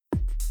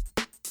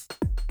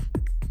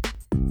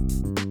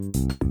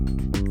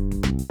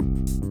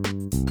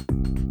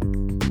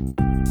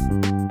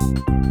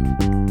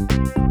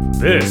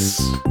This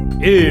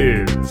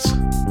is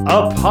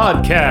a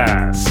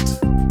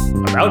podcast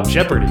about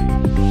Jeopardy!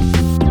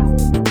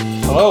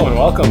 Hello and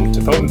welcome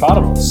to Potent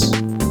Potables.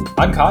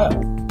 I'm Kyle.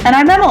 And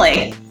I'm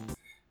Emily.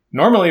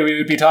 Normally we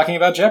would be talking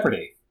about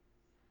Jeopardy!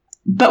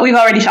 But we've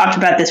already talked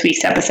about this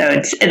week's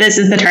episodes. This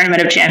is the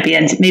Tournament of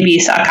Champions. Maybe you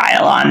saw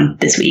Kyle on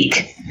this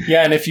week.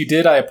 Yeah, and if you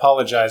did, I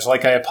apologize.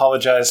 Like I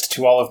apologized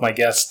to all of my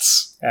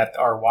guests at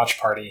our watch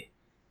party.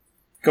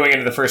 Going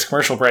into the first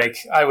commercial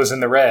break, I was in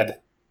the red.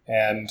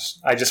 And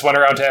I just went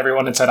around to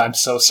everyone and said, I'm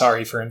so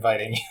sorry for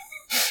inviting you.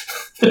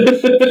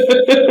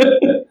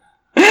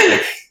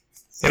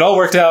 It all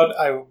worked out,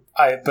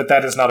 but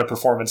that is not a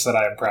performance that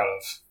I am proud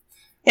of.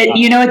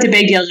 It's a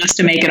big deal just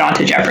to make it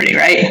onto Jeopardy,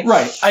 right?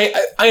 Right.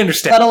 I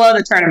understand. Let alone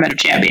the Tournament of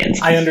Champions.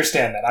 I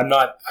understand that. I'm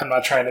not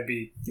trying to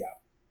be... Yeah.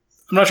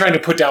 I'm not trying to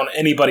put down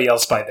anybody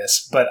else by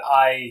this, but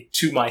I,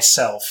 to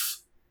myself,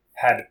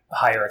 had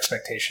higher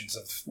expectations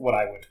of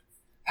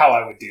how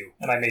I would do,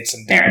 and I made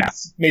some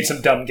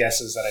dumb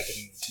guesses that I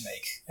didn't need to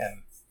make,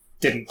 and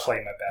didn't play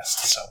my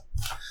best. So,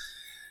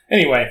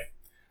 anyway,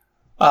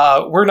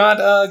 we're not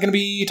going to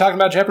be talking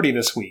about Jeopardy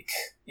this week.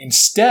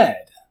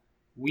 Instead,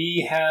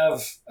 we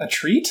have a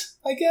treat,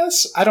 I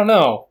guess? I don't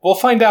know. We'll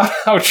find out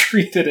how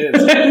treat it is.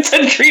 It's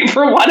a treat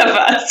for one of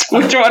us.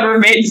 Which one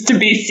remains to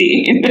be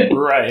seen?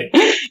 Right.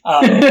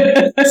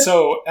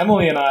 So,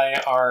 Emily and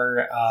I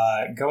are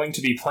going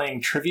to be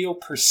playing Trivial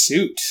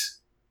Pursuit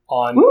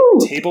on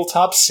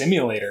Tabletop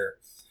Simulator.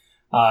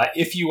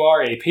 If you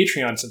are a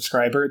Patreon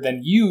subscriber,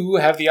 then you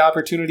have the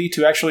opportunity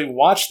to actually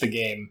watch the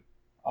game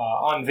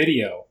on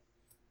video.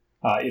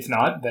 If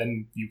not,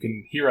 then you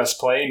can hear us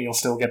play and you'll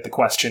still get the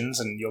questions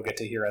and you'll get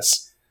to hear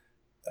us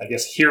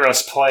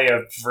play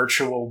a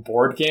virtual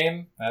board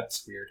game.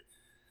 That's weird.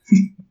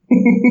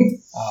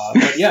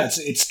 But yeah,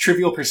 it's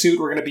Trivial Pursuit.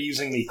 We're going to be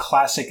using the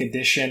Classic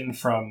Edition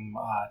from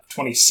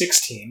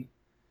 2016.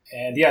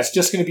 And yeah, it's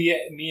just going to be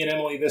me and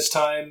Emily this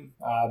time.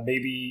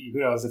 Maybe, who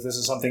knows, if this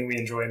is something we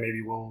enjoy,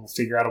 maybe we'll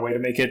figure out a way to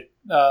make it,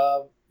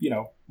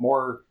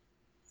 more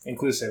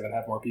inclusive and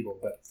have more people.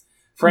 But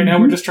for right now,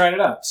 we're just trying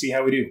it out, see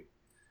how we do.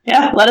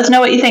 Yeah, let us know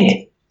what you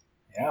think.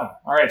 Yeah.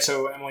 All right,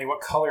 so Emily, what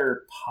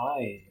color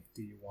pie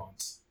do you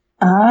want?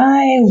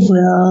 I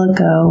will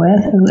go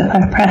with, if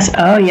I press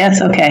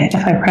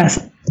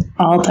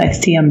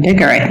Alt-XT,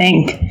 bigger, I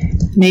think.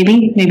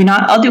 Maybe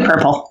not. I'll do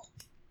purple.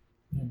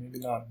 Yeah, maybe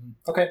not.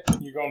 Okay,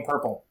 you're going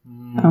purple.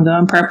 I'm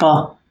going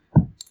purple.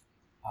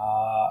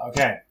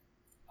 Okay.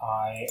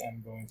 I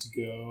am going to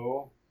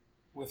go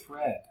with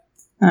red.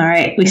 All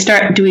right.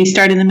 Do we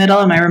start in the middle?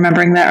 Am I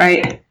remembering that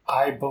right?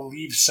 I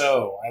believe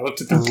so. I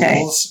looked at the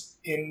rules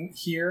in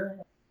here.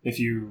 If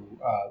you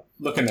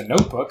look in the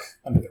notebook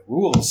under the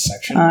rules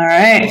section, all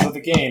right, rules of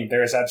the game,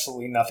 there is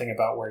absolutely nothing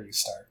about where you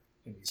start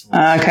in these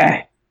rules.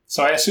 Okay.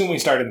 So I assume we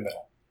start in the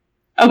middle.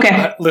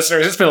 Okay.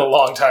 Listeners, it's been a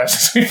long time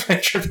since we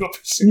played Trivial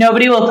Pursuit.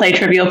 Nobody will play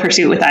Trivial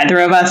Pursuit with either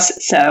of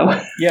us, so...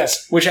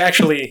 Yes, which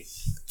actually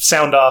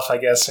sound off, I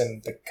guess,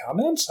 in the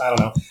comments? I don't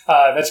know.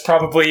 That's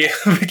probably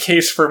the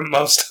case for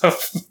most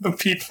of the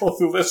people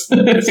who listen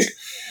to this.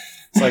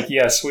 It's like,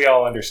 yes, we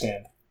all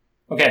understand.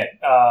 Okay,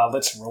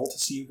 let's roll to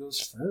see who goes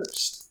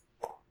first.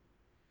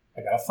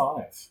 I got a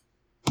 5.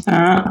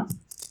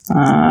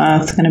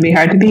 It's going to be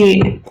hard to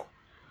beat.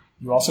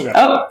 You also got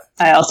a 5.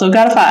 I also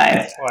got a 5.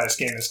 Well, this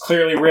game is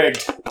clearly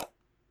rigged.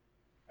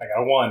 I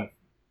got a 1.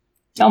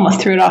 Almost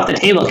threw it off the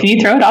table. Can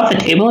you throw it off the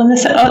table in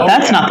this?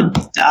 That's not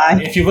the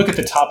die. If you look at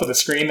the top of the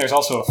screen, there's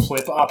also a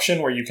flip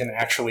option where you can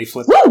actually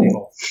flip the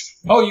table.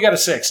 Oh, you got a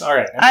 6. All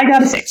right. I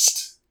got a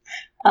 6.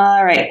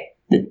 All right.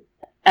 And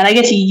I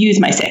get to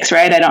use my 6,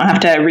 right? I don't have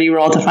to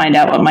re-roll to find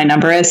out what my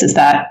number is. Is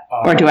that,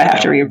 or do I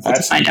have to re-roll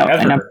to find out what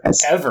my number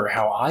is? Ever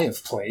how I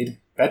have played.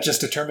 That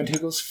just determined who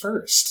goes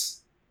first.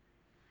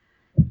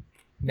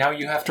 Now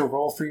you have to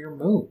roll for your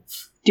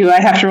move. Do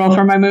I have to roll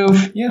for my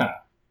move? Yeah.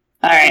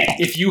 All right.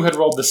 If you had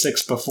rolled the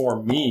 6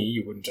 before me,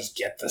 you wouldn't just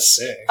get the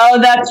 6.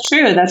 Oh, that's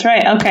true. That's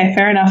right. Okay,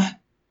 fair enough.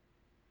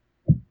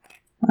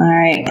 All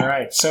right. All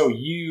right. So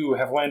you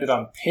have landed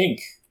on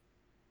pink.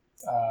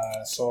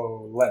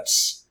 So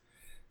let's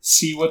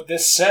see what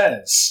this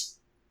says.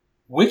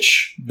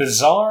 Which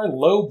bizarre,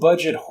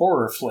 low-budget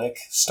horror flick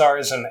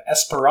stars an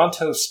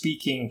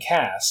Esperanto-speaking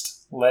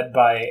cast led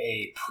by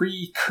a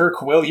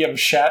pre-Kirk William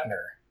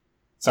Shatner?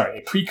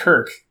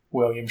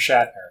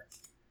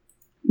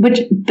 Which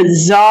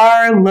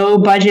bizarre,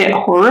 low-budget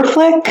horror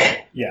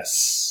flick?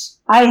 Yes.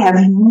 I have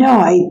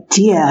no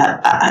idea.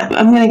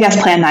 I'm going to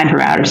guess Plan 9 from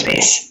Outer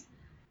Space.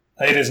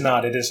 It is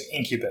not. It is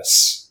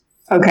Incubus.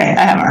 Okay,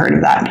 I haven't heard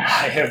of that.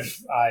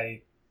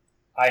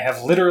 I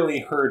have literally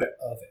heard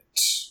of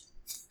it.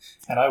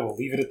 And I will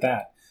leave it at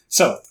that.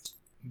 So,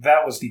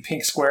 that was the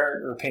pink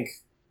square, or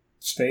pink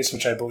space,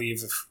 which I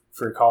believe, if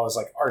you recall, is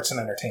like arts and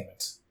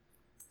entertainment.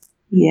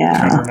 Yeah. I'm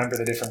trying to remember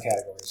the different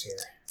categories here.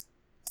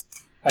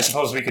 I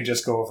suppose we could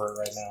just go over it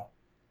right now.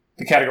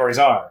 The categories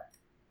are: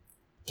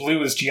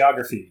 blue is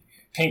geography,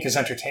 pink is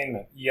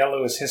entertainment,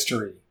 yellow is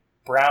history,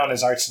 brown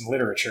is arts and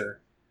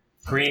literature,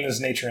 green is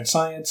nature and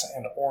science,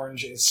 and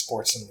orange is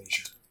sports and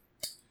leisure.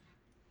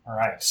 All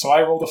right, so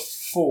I rolled a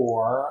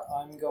 4.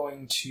 I'm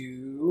going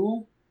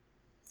to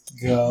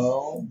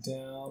go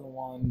down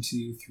 1,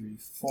 2, 3,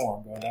 4.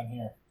 I'm going down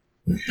here.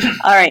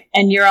 All right,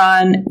 and you're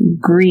on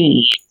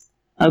green.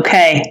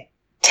 Okay.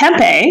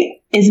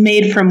 Tempeh is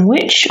made from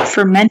which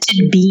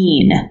fermented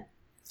bean?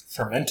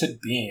 Fermented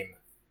bean.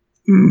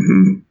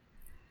 Mm-hmm.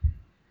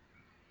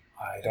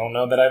 I don't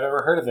know that I've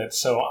ever heard of it,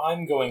 so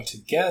I'm going to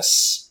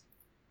guess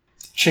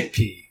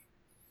chickpea.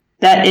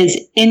 That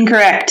is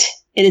incorrect.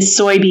 It is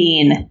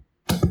soybean.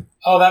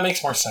 Oh, that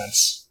makes more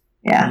sense.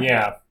 Yeah.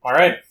 Yeah. All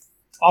right.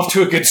 Off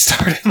to a good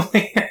start,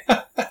 Emily.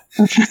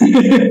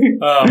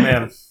 Oh,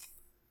 man.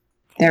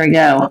 There we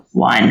go.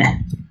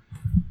 1.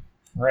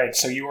 Right,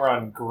 so you were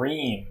on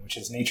green, which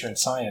is nature and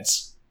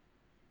science.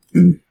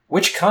 Mm.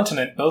 Which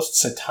continent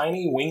boasts a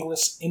tiny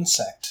wingless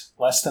insect,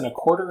 less than a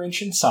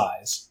quarter-inch in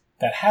size,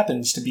 that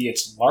happens to be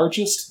its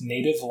largest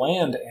native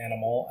land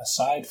animal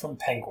aside from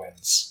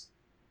penguins?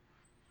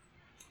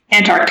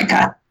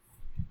 Antarctica.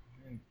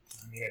 I mean,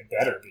 it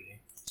better be.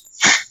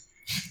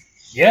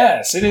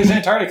 Yes, it is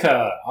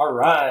Antarctica. All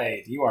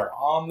right, you are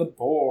on the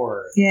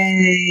board.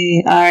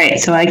 Yay. All right,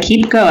 so I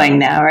keep going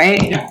now,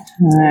 right? Yeah.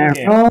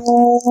 I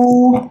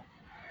roll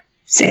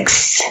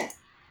 6.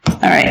 All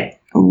right.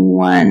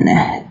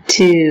 1,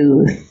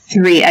 2,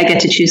 3. I get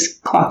to choose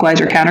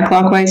clockwise or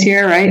counterclockwise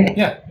here, right?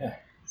 Yeah.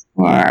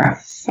 4,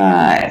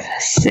 5,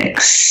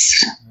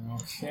 6.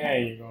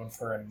 Okay, you're going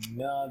for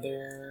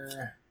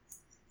another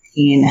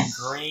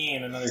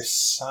green, another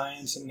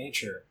science and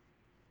nature.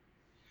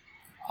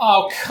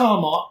 Oh,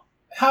 come on.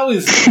 How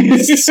is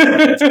this?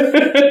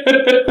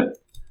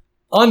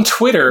 On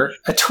Twitter,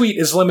 a tweet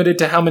is limited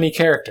to how many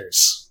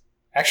characters?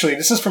 Actually,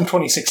 this is from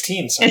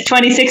 2016. So It's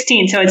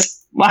 2016, so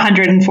it's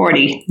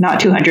 140, not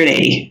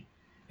 280.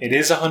 It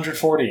is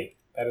 140.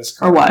 That is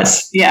correct. Or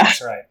was, yeah.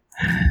 That's right.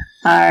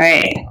 All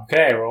right.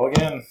 Okay, roll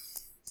again.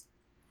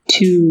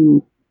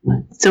 2.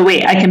 So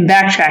wait, I can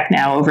backtrack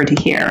now over to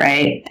here,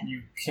 right?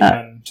 You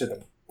can to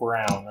the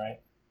brown, right?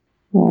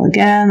 Roll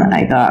again.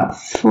 I got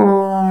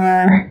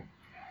 4.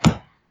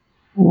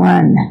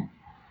 1,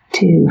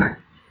 2,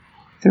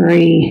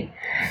 3,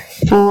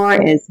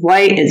 4 is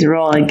white. Is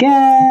roll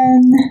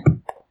again.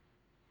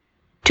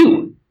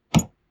 2.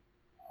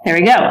 There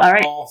we go. All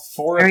right.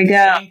 For there we a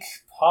go. pink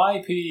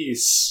pie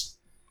piece.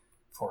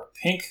 For a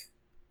pink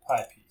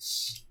pie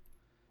piece.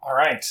 All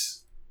right.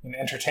 In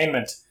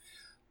entertainment,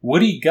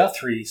 Woody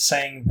Guthrie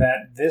saying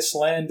that this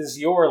land is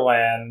your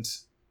land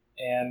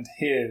and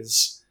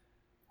his,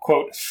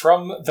 quote,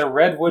 from the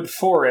redwood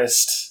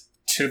forest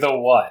to the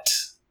what?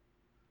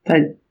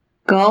 The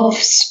Gulf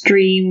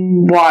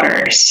Stream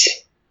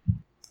waters.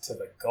 To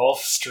the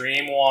Gulf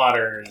Stream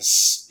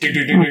waters.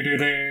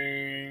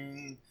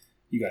 Do-do-do-do-do-do.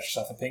 You got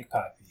yourself a pink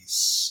pie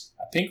piece.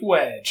 A pink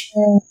wedge.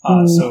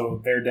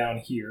 So they're down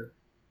here.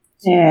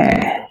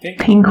 There.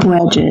 Pink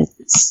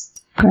wedges.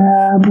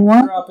 Grab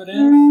one. Drop it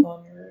in.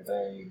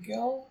 There you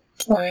go.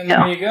 And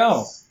there you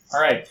go. All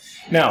right.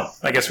 Now,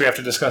 I guess we have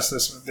to discuss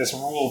this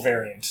rule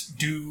variant.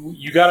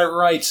 You got it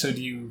right, so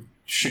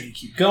should you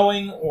keep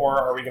going, or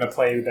are we going to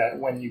play that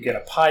when you get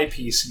a pie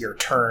piece, your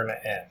turn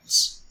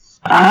ends?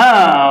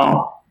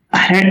 Oh.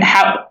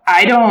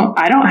 I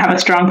don't have a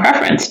strong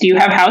preference. Do you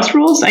have house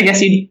rules? I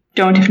guess you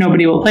don't if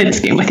nobody will play this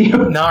game with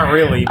you. Not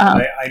really,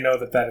 but I know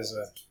that is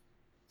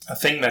a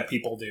thing that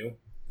people do.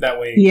 That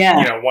way,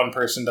 one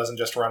person doesn't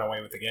just run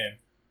away with the game.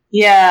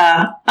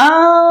 Yeah.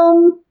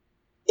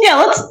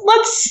 Yeah,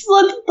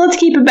 let's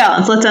keep it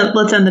balanced.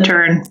 Let's end the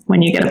turn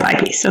when you get a pie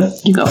piece. So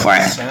you go for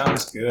it.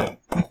 Sounds good.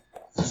 All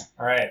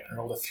right, I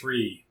rolled a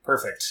 3.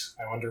 Perfect.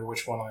 I wonder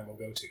which one I will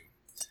go to.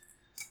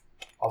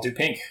 I'll do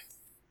pink.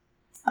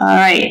 All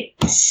right.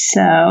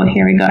 So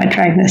here we go. I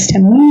drag this to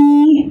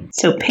me.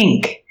 So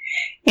pink.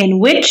 In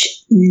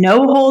which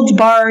No Holds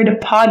Barred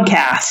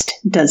podcast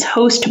does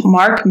host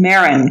Mark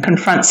Maron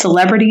confront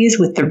celebrities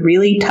with the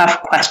really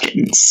tough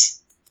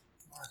questions?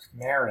 Mark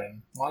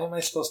Maron? Why am I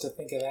supposed to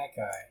think of that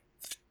guy?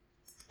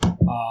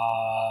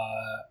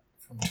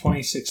 From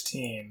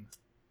 2016.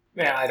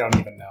 Man, I don't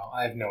even know.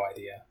 I have no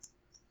idea.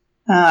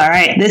 All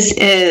right. This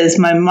is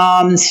my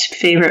mom's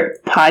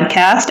favorite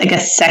podcast. I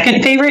guess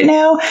second favorite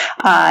now.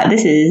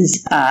 This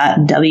is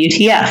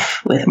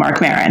WTF with Mark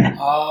Maron.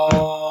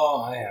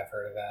 Oh, I have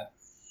heard of that.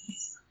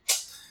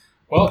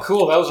 Well,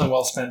 cool. That was a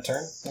well-spent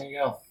turn. There you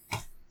go.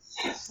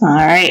 All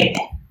right.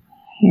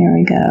 Here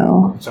we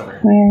go. It's over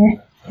here.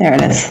 Where? There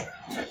it is.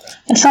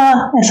 I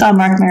saw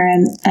Mark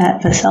Maron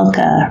at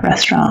Veselka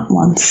restaurant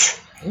once.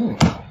 Ooh.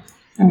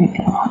 There we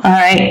go. All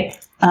right.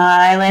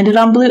 I landed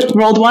on blue.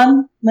 Rolled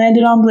 1.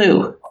 Landed on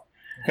blue.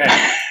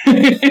 Okay.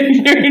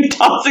 You're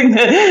tossing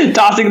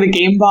the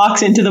game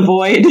box into the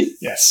void.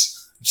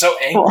 Yes. I'm so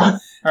angry. Cool. All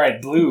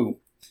right, blue,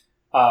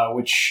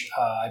 which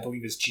I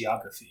believe is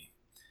geography.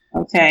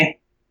 Okay.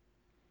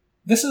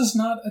 This is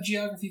not a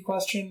geography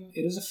question.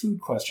 It is a food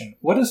question.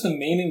 What is the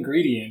main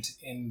ingredient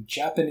in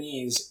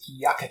Japanese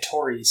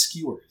yakitori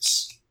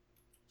skewers?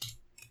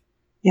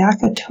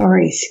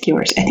 Yakitori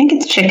skewers. I think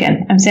it's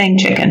chicken. I'm saying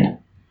chicken.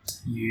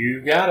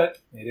 You got it.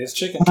 It is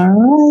chicken. All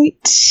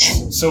right.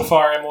 So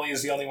far, Emily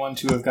is the only one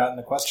to have gotten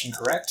the question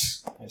correct,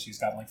 and she's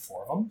gotten like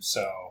 4 of them,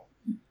 so...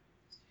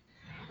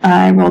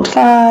 I rolled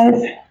 5,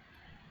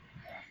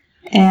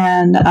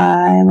 and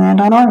I land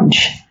on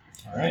orange.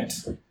 All right.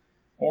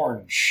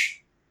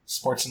 Orange.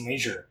 Sports and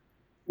leisure.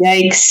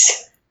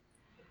 Yikes.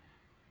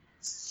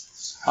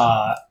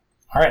 All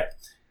right.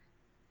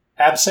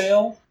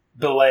 Abseil,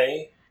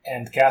 belay,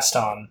 and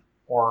Gaston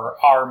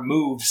are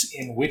moves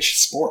in which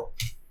sport?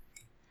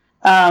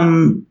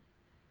 Rock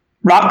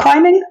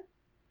climbing?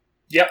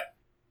 Yep.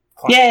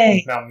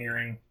 Yay.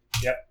 Mountaineering.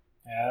 Yep.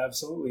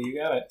 Absolutely, you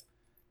got it.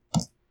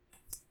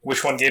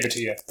 Which one gave it to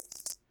you?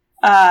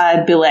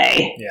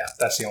 Belay. Yeah,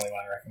 that's the only one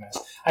I recognize.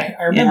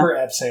 I remember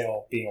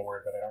abseil being a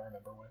word, but I don't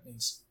remember what it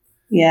means.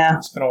 Yeah.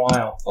 It's been a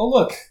while. Oh,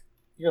 look.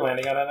 You're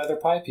landing on another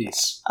pie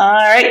piece. All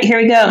right, here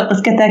we go.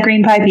 Let's get that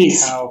green pie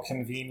piece. How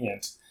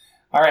convenient.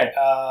 All right,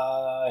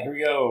 here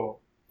we go.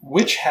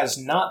 Which has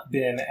not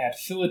been at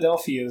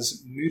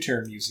Philadelphia's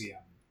Mutter Museum?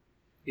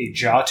 A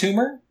jaw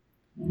tumor,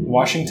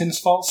 Washington's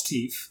false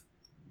teeth,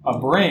 a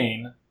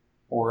brain,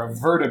 or a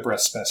vertebra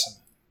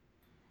specimen?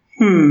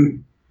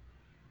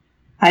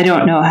 I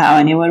don't know how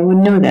anyone would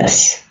know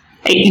this.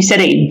 You said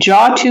a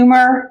jaw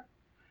tumor,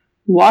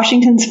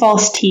 Washington's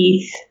false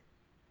teeth,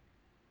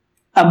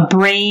 a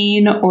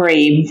brain, or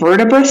a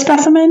vertebra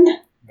specimen?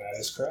 That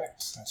is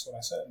correct. That's what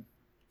I said.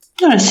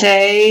 I'm going to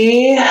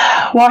say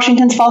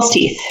Washington's false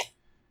teeth.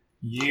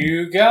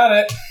 You got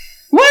it.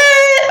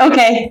 What?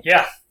 Okay.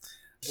 Yeah.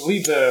 I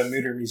believe the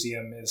Mutter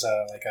Museum is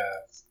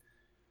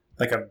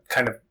like a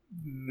kind of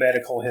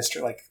medical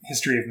history, like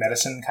history of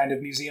medicine kind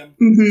of museum.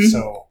 Mm-hmm.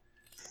 So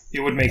it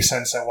would make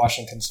sense that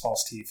Washington's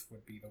false teeth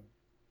would be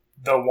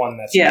the one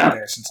that's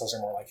there, since those are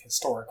more like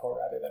historical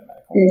rather than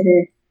medical.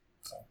 Mm-hmm.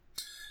 So,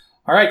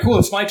 all right, cool.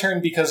 It's my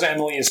turn because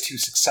Emily is too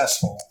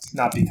successful,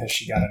 not because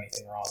she got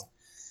anything wrong.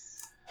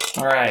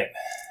 All right.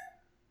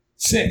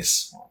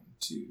 6. 1,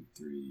 2,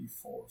 3,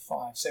 4,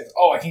 5, 6.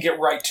 Oh, I can get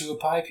right to a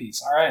pie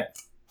piece. All right.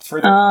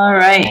 All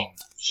right.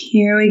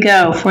 Here we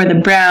go for the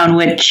brown,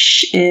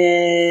 which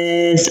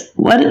is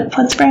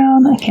what's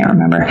brown? I can't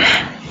remember.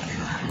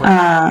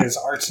 Is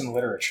arts and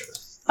literature.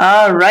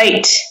 All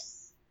right.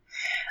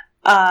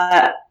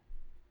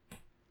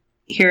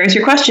 Here is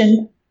your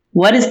question.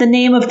 What is the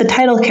name of the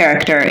title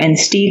character in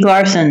Stieg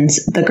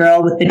Larsson's The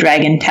Girl with the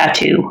Dragon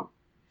Tattoo?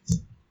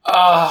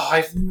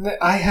 Oh,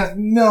 I have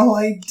no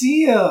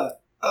idea.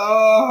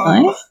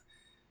 Oh, what?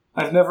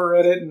 I've never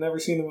read it and never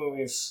seen the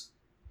movies.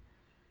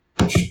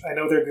 I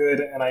know they're good,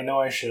 and I know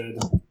I should.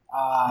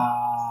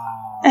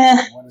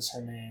 What is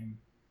her name?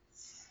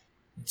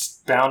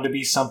 It's bound to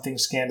be something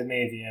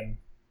Scandinavian.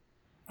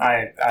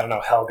 I don't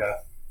know, Helga.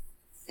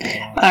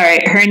 All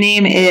right, her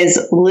name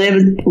is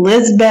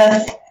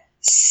Lisbeth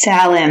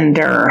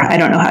Salander. I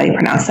don't know how you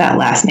pronounce that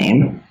last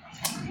name.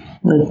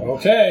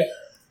 Okay.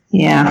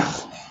 Yeah.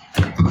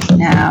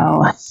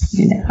 Now,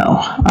 you know.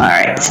 All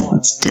right, so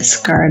let's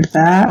discard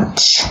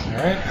that. All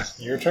right,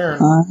 your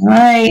turn. All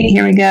right,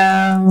 here we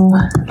go.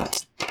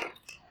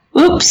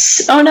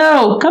 Oops. Oh,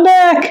 no. Come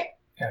back.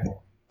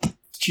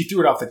 She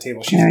threw it off the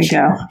table. There we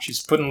go.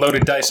 She's putting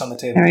loaded dice on the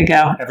table. There we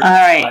go. All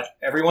right.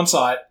 Everyone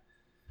saw it.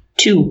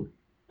 2.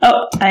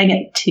 Oh, I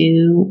get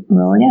to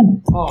roll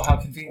again. Oh, how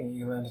convenient.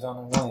 You landed on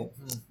a white.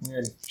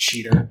 You're a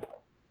cheater.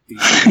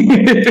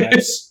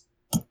 Nice.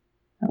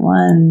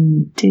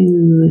 1,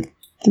 2,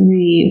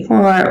 3,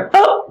 4.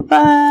 Oh,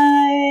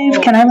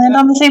 5. Can I land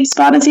on the same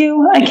spot as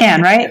you? I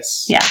can, right?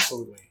 Yes. Yeah.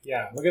 Absolutely.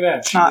 Yeah. Look at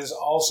that. She is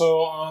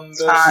also on the.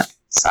 It's not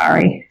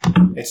sorry.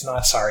 It's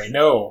not sorry.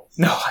 No,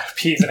 I'd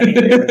be even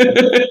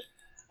angrier.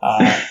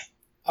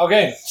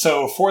 Okay,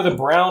 so for the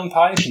brown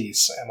pie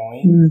piece,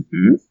 Emily.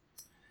 Mm-hmm.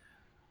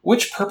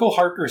 Which Purple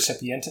Heart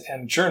recipient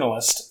and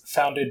journalist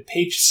founded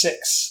Page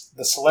 6,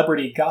 the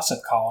celebrity gossip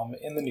column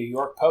in the New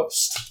York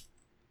Post?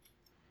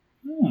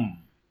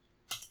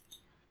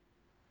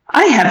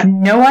 I have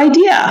no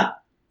idea.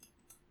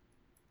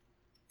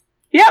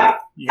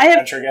 Yep.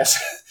 Venture a guess.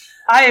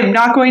 I am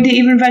not going to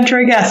even venture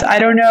a guess. I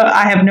don't know.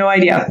 I have no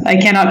idea. I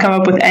cannot come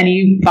up with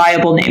any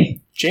viable name.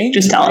 James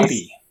Just tell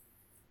Brady.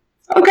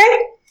 Us.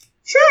 Okay.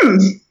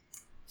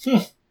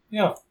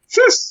 Yeah.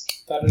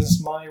 That is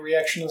my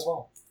reaction as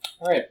well.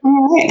 All right.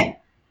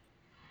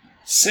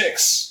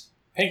 6.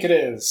 Pink it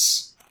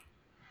is.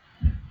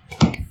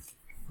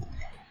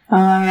 All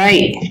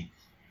right.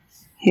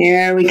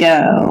 Here we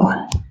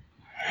go.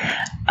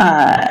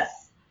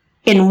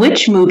 In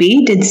which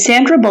movie did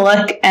Sandra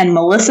Bullock and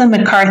Melissa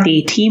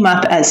McCarthy team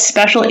up as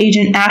Special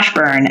Agent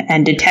Ashburn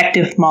and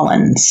Detective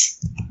Mullins?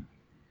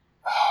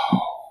 Oh,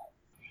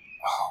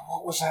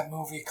 what was that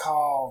movie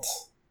called?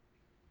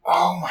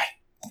 I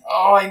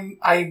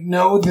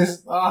know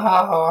this.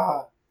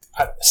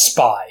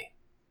 Spy.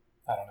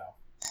 I don't know.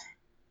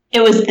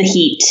 It was The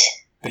Heat.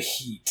 The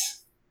Heat.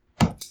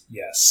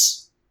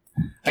 Yes.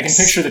 I can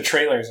picture the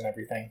trailers and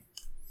everything.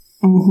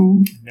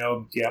 Mm-hmm.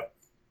 No, yep.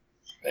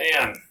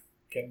 Man,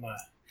 getting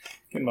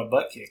my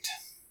butt kicked.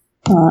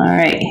 All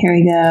right, here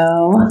we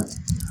go.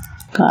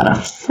 Got a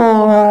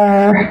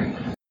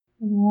 4.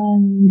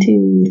 1,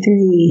 2,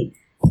 3,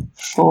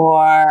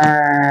 4.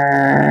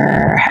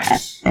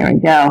 There we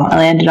go. I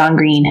landed on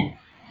green.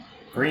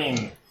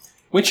 Green.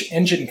 Which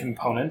engine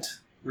component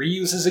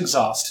reuses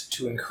exhaust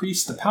to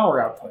increase the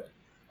power output,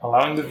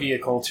 allowing the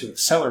vehicle to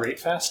accelerate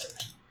faster?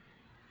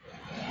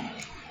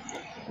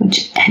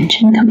 Which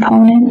engine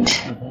component?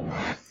 Mm-hmm.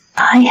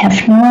 I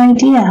have no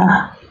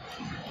idea.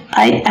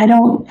 I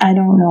don't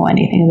know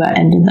anything about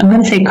engines. I'm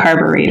going to say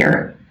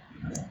carburetor.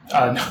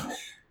 No.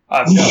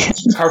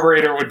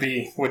 Carburetor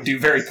would do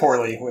very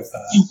poorly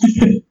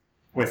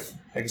with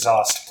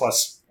exhaust.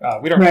 Plus,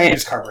 we don't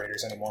use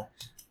carburetors anymore.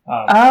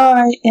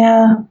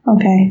 Yeah.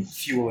 Okay.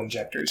 Fuel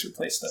injectors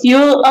replace those.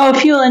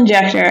 Fuel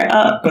injector.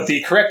 But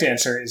the correct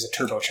answer is a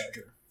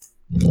turbocharger.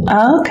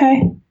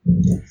 Okay.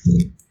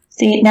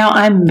 See, now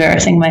I'm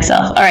embarrassing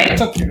myself. All right.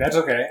 That's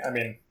okay. I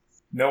mean,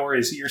 no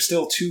worries. You're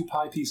still 2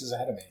 pie pieces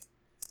ahead of me.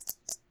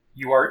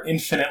 You are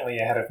infinitely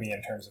ahead of me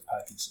in terms of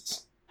pie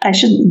pieces. I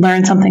should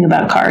learn something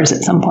about cars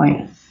at some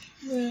point.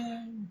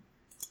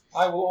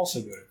 I will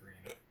also go to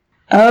green.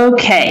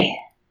 Okay.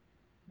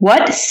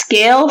 What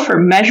scale for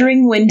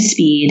measuring wind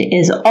speed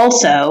is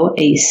also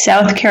a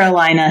South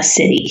Carolina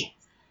city?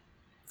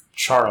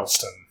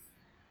 Charleston.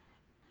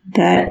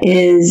 That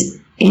is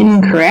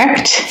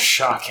incorrect.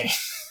 Shocking.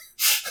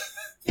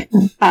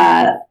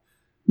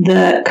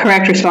 The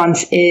correct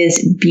response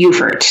is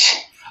Beaufort.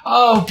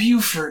 Oh,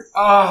 Beaufort.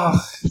 Oh.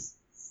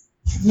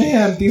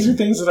 Man, these are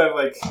things that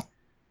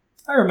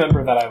I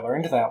remember that I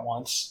learned that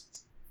once.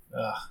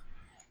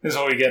 This is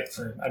what we get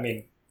for,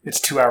 it's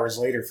 2 hours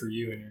later for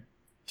you and you're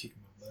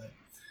keeping up with it.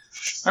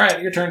 All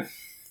right, your turn.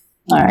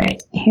 All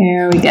right,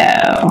 here we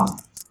go.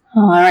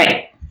 All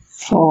right,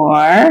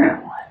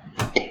 4.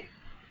 1, 2.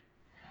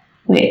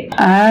 Wait, You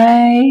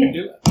can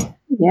do it.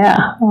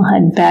 Yeah, I'll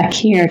head back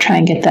here, try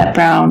and get that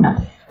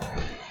brown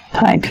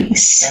pie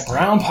piece. That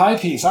brown pie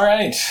piece, all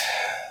right.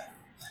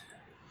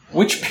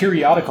 Which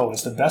periodical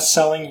is the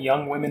best-selling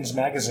young women's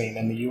magazine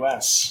in the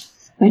U.S.?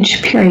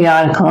 Which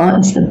periodical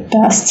is the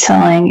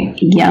best-selling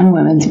young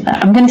women's...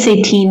 I'm going to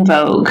say Teen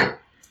Vogue.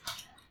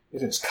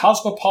 It is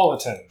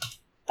Cosmopolitan.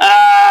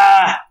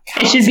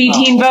 It should be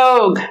Teen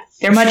Vogue.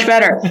 They're much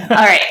better. All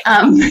right.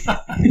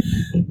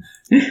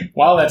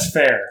 While that's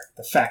fair,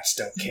 the facts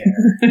don't care.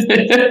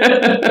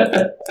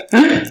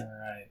 All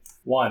right.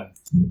 1.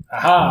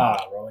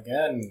 Aha! Roll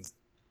again.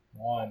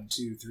 1,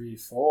 2, 3,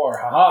 4.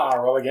 Haha!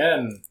 Roll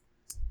again.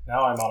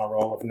 Now I'm on a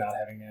roll of not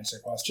having to answer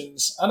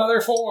questions.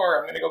 Another 4.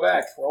 I'm going to go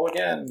back. Roll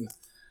again.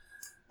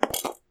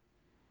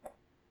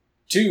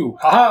 2.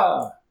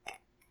 Haha!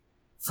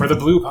 For the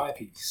blue pie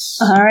piece.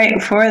 All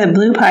right, for the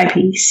blue pie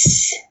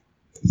piece.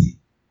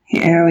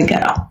 Here we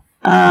go.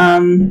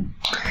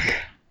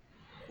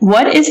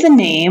 What is the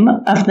name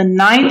of the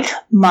 9th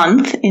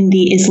month in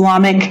the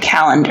Islamic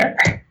calendar?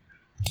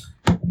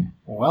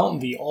 Well,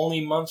 the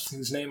only month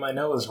whose name I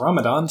know is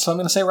Ramadan, so I'm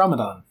going to say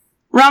Ramadan.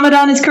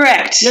 Ramadan is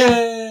correct.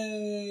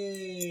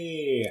 Yay!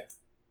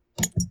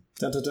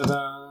 Dun, dun, dun,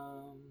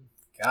 dun.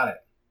 Got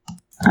it.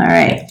 All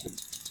right.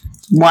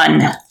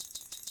 1.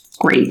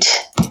 Great.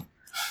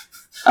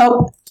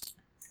 Oh.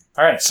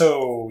 All right,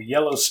 so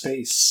yellow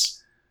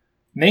space.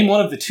 Name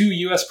one of the 2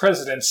 U.S.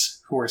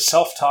 presidents who were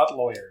self-taught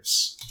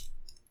lawyers.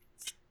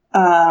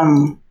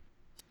 I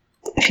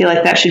feel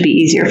like that should be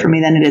easier for me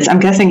than it is.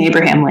 I'm guessing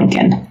Abraham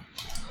Lincoln.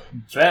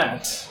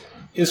 That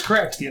is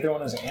correct. The other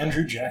one is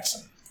Andrew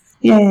Jackson.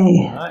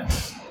 Yay.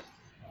 Nice.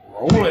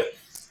 Roll it.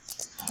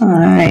 All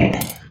right.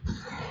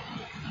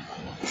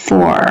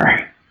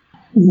 4.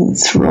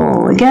 Let's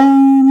roll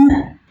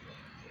again.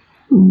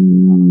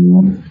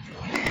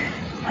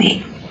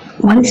 Wait,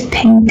 what is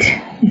pink?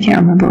 I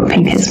can't remember what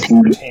pink is.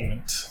 Pink.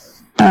 Entertainment.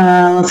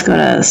 Let's go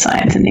to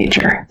science and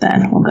nature.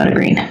 Then we'll go to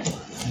green.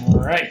 All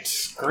right.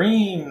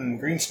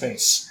 Green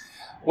space.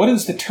 What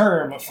is the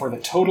term for the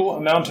total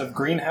amount of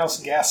greenhouse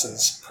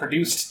gases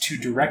produced to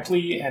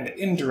directly and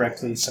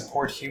indirectly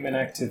support human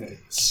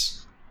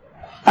activities?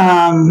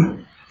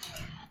 Carbon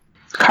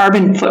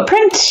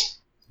footprint?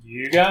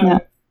 You got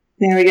it.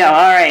 There we go.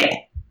 All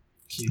right.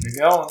 Keep it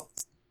going.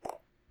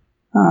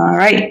 All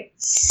right.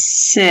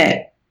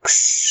 6.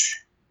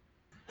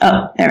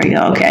 Oh, there we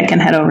go. Okay, I can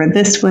head over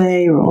this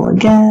way. Roll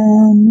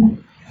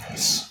again.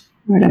 Nice.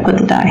 Where did I put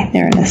the die?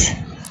 There it is.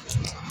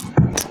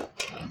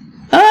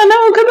 Oh,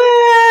 no, come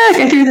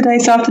back! I threw the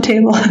dice off the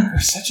table. You're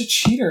such a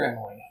cheater,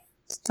 Emily.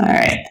 All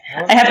right.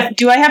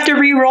 Do I have to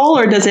re-roll,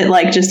 or does it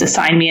just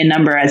assign me a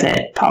number as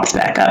it pops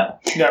back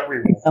up? Yeah,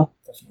 re-roll. Oh,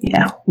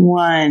 yeah,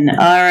 1. All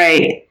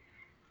right.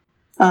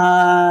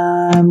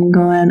 I'm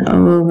going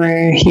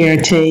over here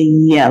to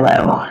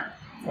yellow.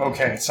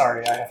 Okay,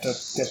 sorry, I have to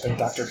get the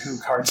Doctor Who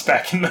cards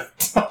back in the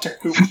Doctor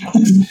Who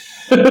box.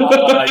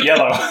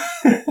 Yellow.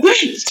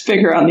 It's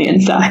bigger on the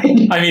inside.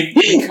 I mean,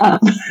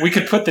 we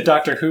could put the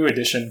Doctor Who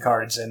edition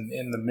cards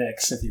in the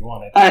mix if you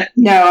wanted.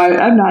 No,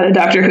 I'm not a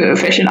Doctor Who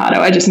aficionado.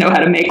 I just know how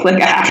to make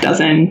a half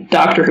dozen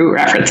Doctor Who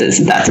references,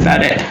 and that's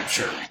about it.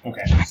 Sure,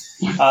 okay.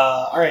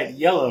 All right,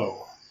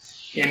 yellow.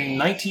 In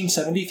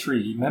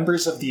 1973,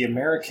 members of the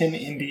American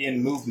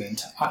Indian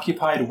movement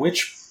occupied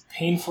which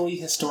painfully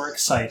historic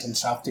site in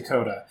South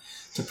Dakota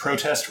to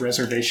protest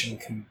reservation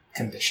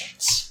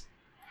conditions?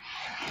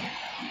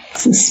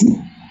 Is this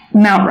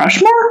Mount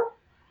Rushmore?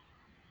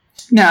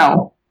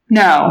 No.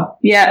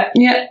 Yeah.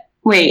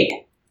 Wait.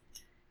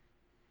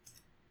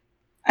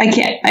 I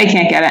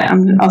can't get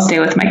it. I'll stay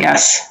with my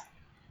guess.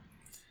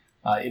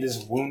 It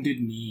is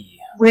Wounded Knee.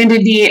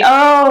 Wounded Knee.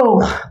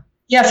 Oh,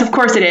 yes, of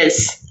course it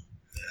is.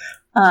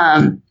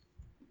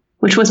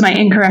 Which was my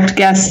incorrect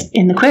guess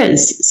in the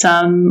quiz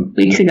some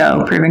weeks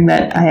ago, proving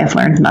that I have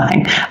learned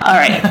nothing. All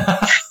right.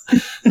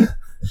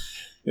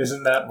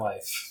 Isn't that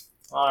life?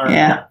 All right.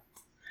 Yeah.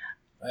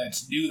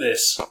 Let's do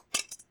this.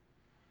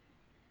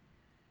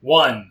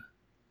 1.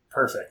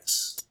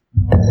 Perfect.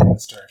 In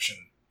this direction.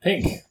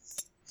 Pink.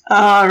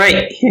 All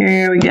right,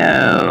 here we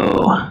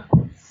go.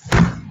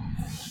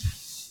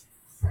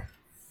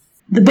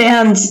 The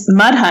bands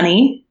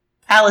Mudhoney,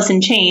 Alice in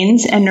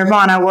Chains, and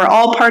Nirvana were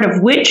all part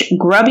of which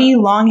grubby,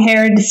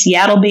 long-haired,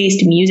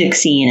 Seattle-based music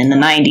scene in the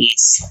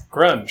 90s?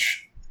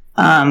 Grunge.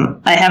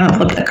 I haven't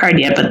flipped the card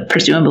yet, but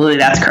presumably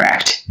that's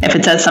correct. If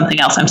it says something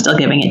else, I'm still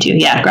giving it to you.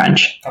 Yeah,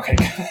 grunge. Okay.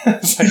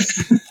 It's like,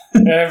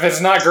 if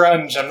it's not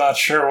grunge, I'm not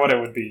sure what it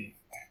would be.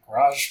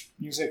 Garage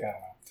music? I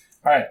don't know.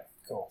 All right,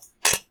 cool.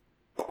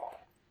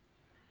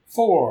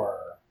 4.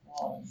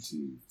 1,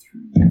 2,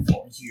 3,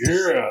 4.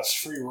 Yes,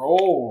 free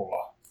roll.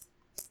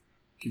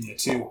 Give me a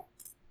 2.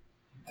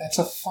 That's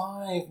a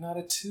 5, not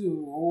a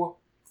 2.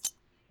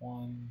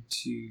 1,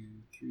 2,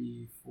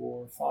 3,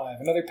 4,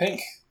 5. Another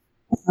pink.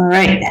 All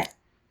right.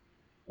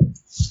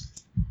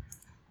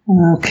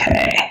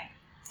 Okay.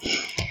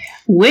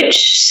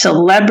 Which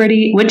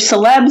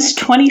celeb's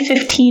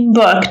 2015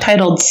 book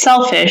titled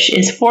Selfish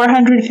is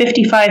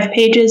 455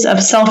 pages of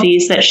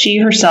selfies that she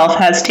herself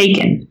has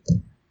taken?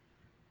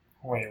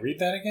 Wait, read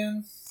that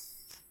again?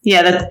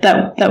 Yeah,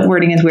 that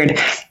wording is weird.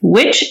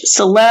 Which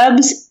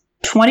celeb's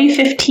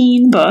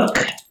 2015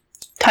 book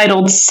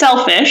titled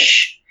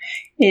Selfish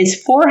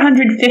is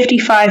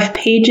 455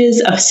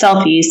 pages of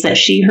selfies that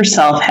she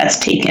herself has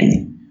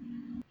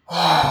taken?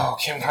 Oh,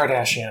 Kim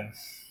Kardashian.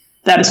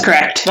 That is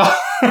correct.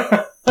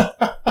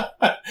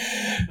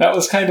 That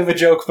was kind of a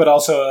joke, but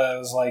also I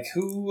was like,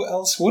 who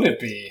else would it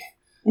be?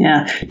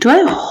 Yeah. Do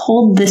I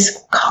hold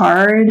this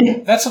card?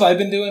 That's what I've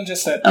been doing,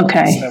 just that,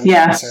 okay. So that we yeah.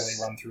 don't necessarily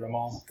run through them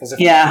all. Because if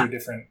we go through a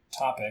different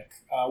topic,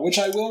 which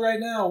I will right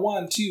now.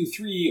 1, 2,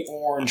 3,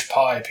 orange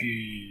pie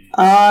piece.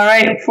 All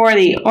right, for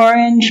the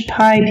orange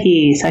pie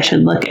piece, I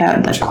should look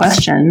at the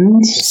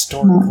questions.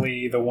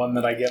 Historically, the one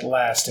that I get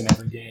last in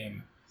every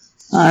game.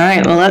 All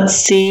right, well, let's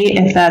see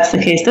if that's the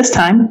case this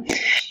time.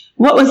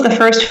 What was the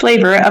first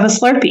flavor of a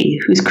Slurpee,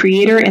 whose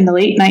creator in the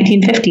late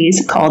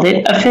 1950s called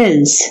it a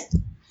fizz?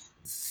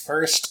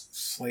 First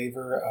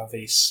flavor of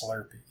a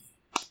Slurpee.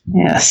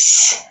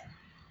 Yes.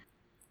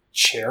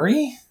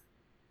 Cherry?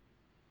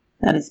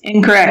 That is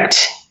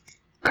incorrect.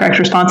 Correct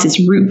response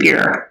is root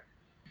beer.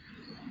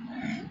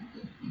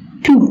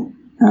 2.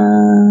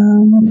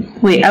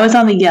 Wait, I was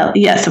on the yellow.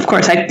 Yes, of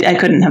course, I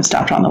couldn't have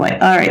stopped on the way.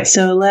 All right,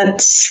 so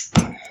let's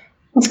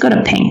go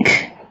to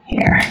pink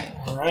here.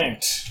 All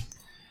right.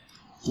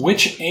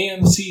 Which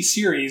AMC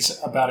series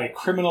about a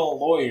criminal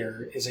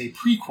lawyer is a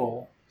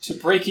prequel to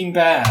Breaking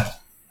Bad?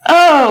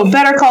 Oh,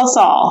 Better Call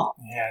Saul.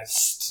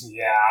 Yes,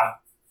 yeah.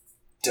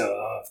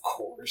 Duh, of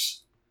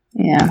course.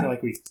 Yeah. I feel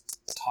like we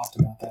talked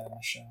about that in the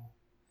show.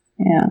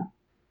 Yeah.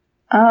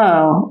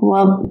 Oh,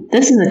 well,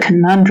 this is a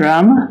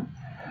conundrum.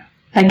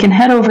 I can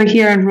head over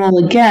here and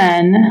roll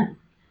again,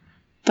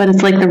 but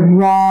it's like the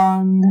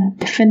wrong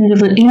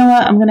definitively. You know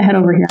what? I'm going to head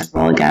over here and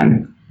roll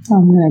again.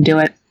 I'm going to do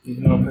it.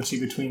 Even though it puts you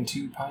between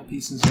 2 pie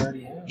pieces you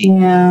already have.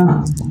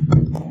 Yeah.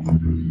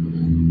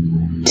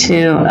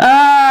 2.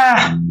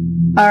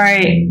 All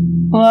right.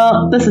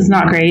 Well, this is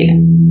not great.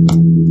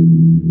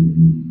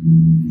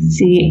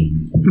 See,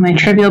 my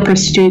Trivial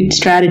Pursuit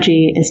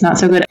strategy is not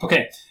so good.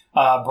 Okay,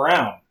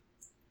 Brown.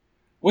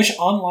 Which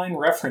online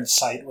reference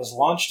site was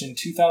launched in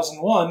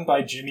 2001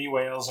 by Jimmy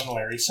Wales and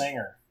Larry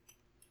Sanger?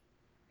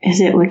 Is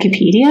it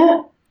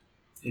Wikipedia?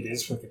 It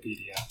is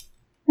Wikipedia.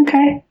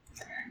 Okay.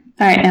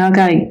 All right, now I've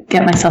got to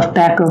get myself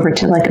back over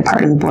to like a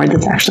part of the board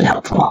that's actually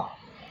helpful.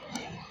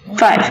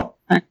 5.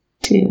 1,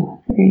 2,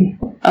 3.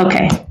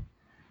 Okay.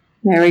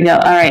 There we go.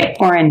 All right,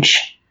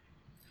 orange.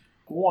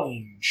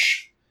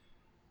 Orange.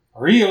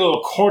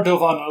 Real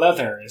Cordovan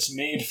leather is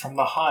made from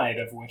the hide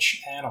of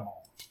which animal?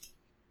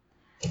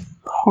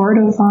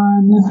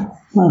 Cordovan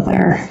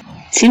leather.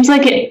 Seems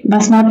like it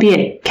must not be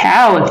a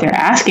cow if they're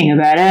asking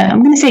about it.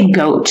 I'm going to say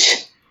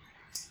goat.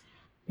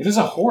 It is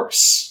a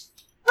horse.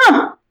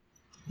 Huh.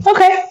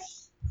 Okay.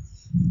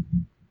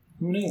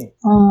 Who knew?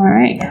 All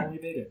right. Apparently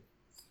they did.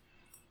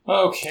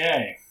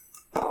 Okay.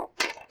 Oh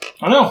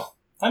no!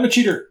 I'm a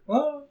cheater.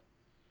 Oh.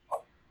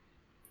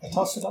 I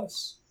tossed the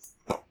dice.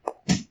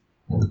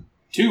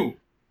 2.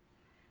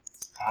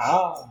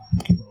 Roll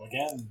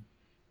again.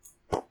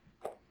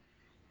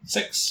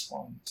 6.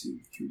 1, 2,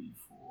 3,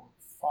 4,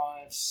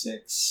 5,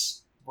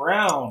 6.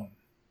 Brown.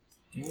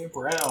 Give me a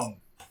brown.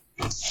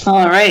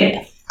 All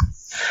right.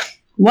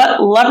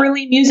 What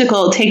Loverly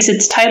musical takes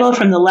its title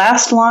from the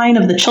last line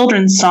of the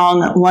children's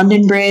song,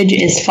 London Bridge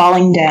is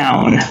Falling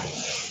Down?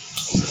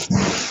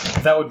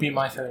 That would be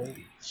My Fair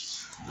Lady.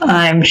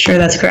 I'm sure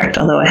that's correct,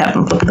 although I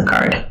haven't flipped the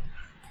card.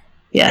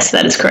 Yes,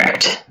 that is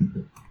correct.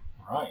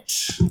 Right.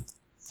 3.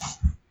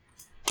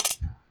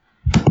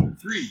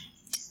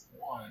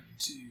 1,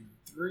 2,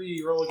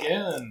 3. Roll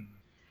again.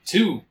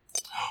 2.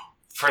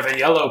 For the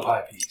yellow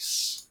pie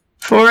piece.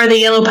 For the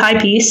yellow pie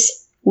piece,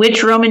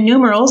 which Roman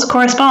numerals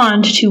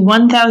correspond to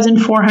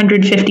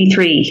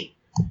 1,453?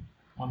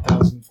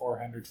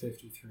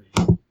 1,453.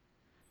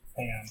 Hang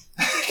on.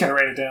 Gotta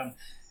write it down.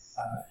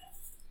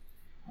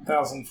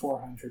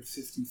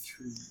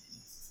 1,453.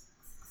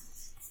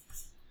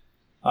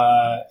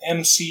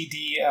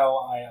 MCDLIII.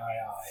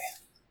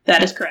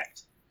 That is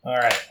correct. All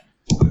right,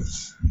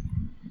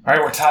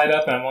 we're tied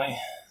up, Emily.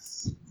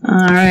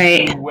 All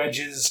right. 2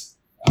 wedges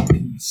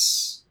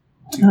apiece.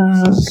 2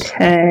 pieces.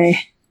 Okay.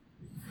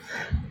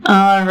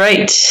 All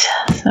right.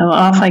 So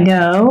off I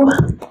go.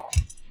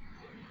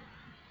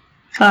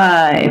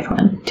 5.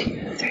 1,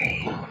 2,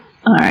 3.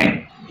 All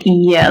right.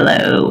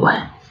 Yellow.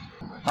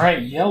 All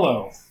right,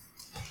 yellow.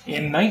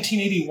 In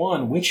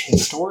 1981, which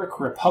historic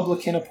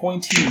Republican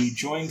appointee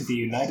joined the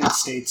United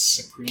States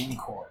Supreme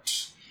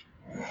Court?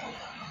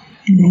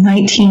 In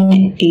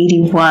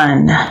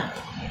 1981.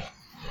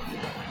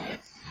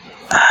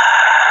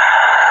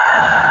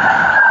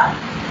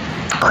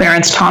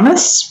 Clarence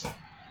Thomas?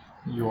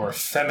 Your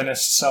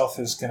feminist self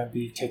is going to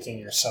be kicking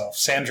yourself.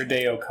 Sandra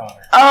Day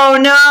O'Connor. Oh,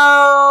 no!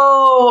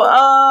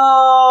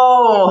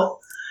 Oh!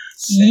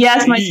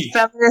 Yes, my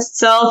feminist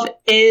self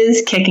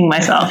is kicking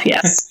myself.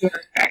 Yes, you're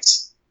correct.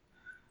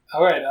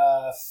 All right,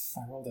 I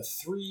rolled a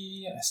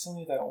 3. I still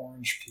need that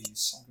orange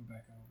piece. I'll go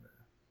back over.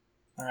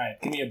 All right,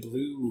 give me a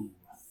blue.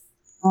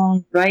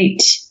 All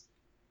right.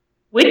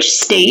 Which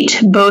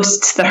state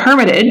boasts the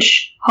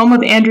Hermitage, home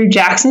of Andrew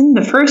Jackson,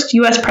 the first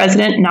U.S.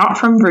 president not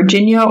from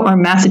Virginia or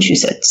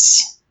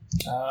Massachusetts?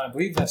 I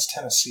believe that's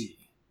Tennessee.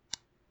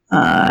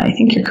 I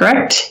think you're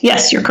correct.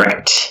 Yes, you're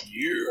correct.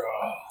 Yeah.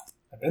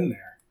 I've been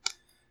there.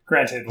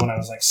 Granted, when I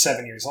was like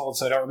 7 years old,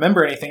 so I don't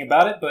remember anything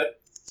about it,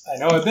 but I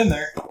know I've been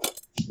there.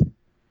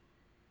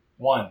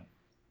 1. All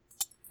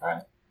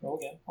right, roll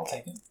again. I'll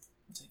take it.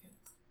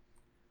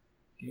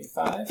 Give me a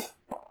 5.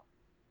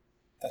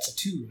 That's a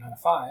 2, not a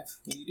 5.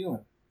 What are you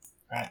doing?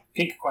 All right,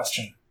 pink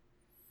question.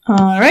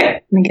 All right,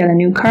 let me get a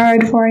new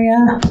card for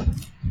you.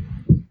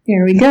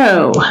 Here we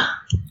go.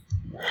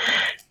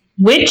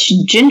 Which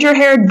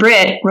ginger-haired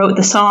Brit wrote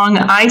the song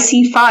I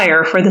See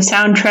Fire for the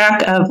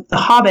soundtrack of The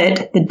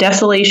Hobbit, The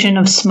Desolation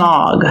of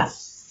Smaug?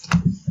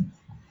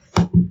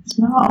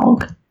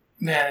 Smaug.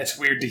 Man, it's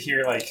weird to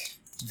hear, like,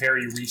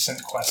 very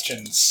recent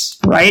questions.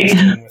 Right?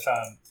 With,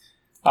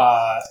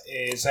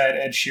 is that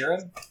Ed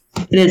Sheeran?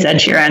 It is Ed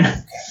Sheeran.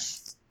 Okay.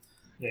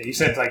 Yeah, you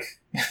said, like,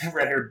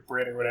 red-haired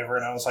Brit or whatever,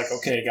 and I was like,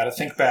 okay, gotta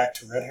think back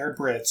to red-haired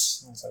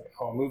Brits. And I was like,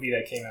 oh, a movie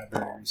that came out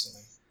very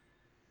recently.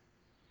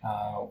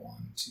 1,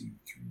 2, 3,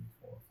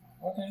 4,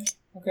 5.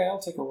 Okay, I'll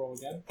take a roll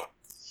again.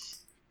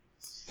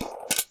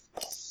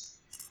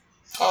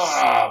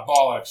 Ah,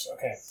 bollocks.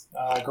 Okay,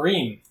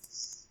 green.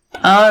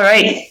 All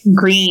right,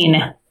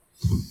 green.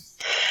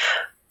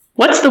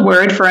 What's the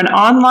word for an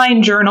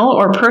online journal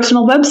or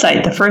personal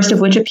website, the first of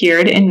which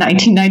appeared in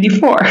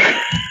 1994?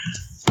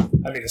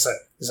 I mean, is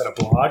that a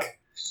blog?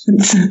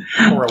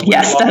 Or a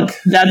yes, blog?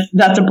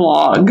 That's a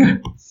blog.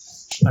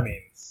 I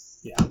mean,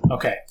 yeah,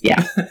 okay.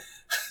 Yeah.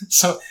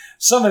 So,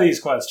 some of these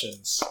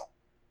questions,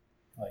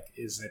 like,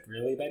 is it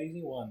really that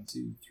easy? 1,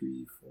 2,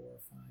 3, 4,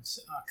 5,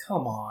 6. Oh,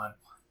 come on.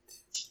 1,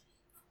 2, 3,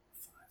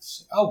 4, 5,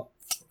 6. Oh,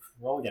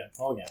 roll again.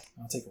 I'll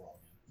take a roll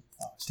again.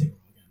 Let's take a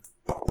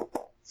roll again.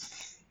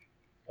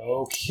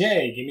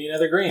 Okay, give me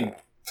another green.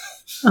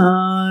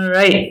 All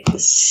right,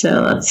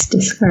 so let's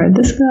discard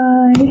this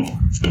guy.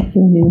 Let's get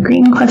you a new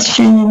green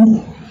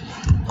question.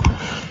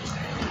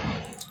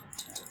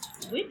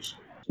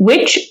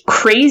 Which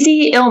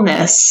crazy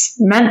illness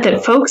meant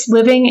that folks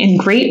living in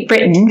Great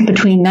Britain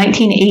between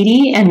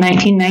 1980 and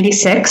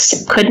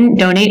 1996 couldn't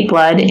donate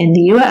blood in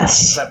the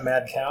U.S.? Is that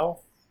mad cow?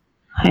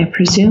 I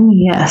presume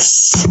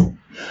yes.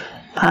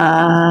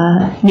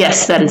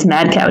 Yes, that is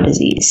mad cow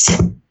disease.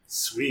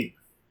 Sweet.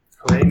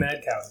 Hooray,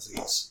 mad cow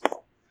disease.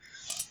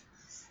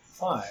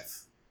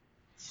 5.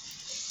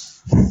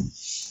 1, 2,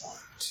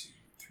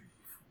 3,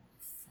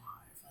 4,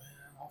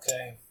 5.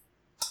 Okay.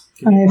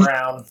 Give me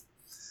brown.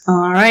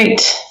 All right.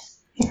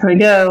 Here we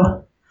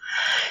go.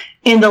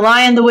 In The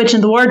Lion, the Witch,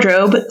 and the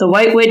Wardrobe, the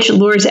White Witch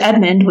lures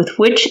Edmund with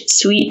which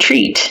sweet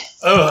treat?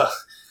 Hang on.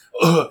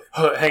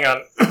 Hang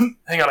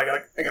on,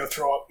 I gotta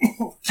throw up.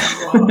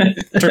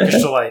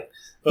 Turkish delight.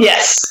 Ugh.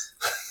 Yes.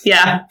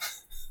 Yeah.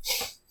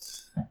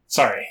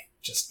 Sorry.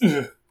 Just.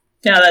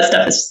 No, that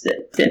stuff is.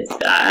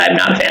 I'm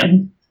not a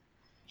fan.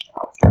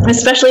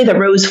 Especially the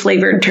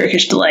rose-flavored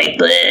Turkish delight.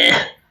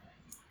 Blech.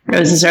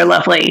 Roses are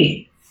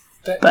lovely,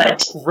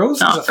 but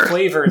rose is a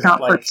flavor not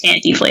that, like, for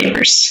candy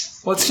flavors.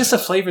 Well, it's just a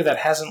flavor that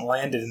hasn't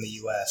landed in the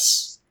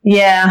U.S.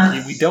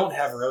 Yeah. We don't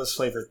have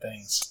rose-flavored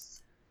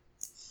things.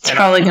 It's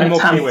probably going to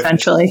come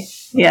eventually.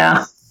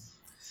 Yeah.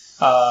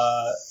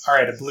 All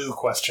right, a blue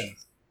question.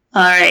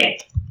 All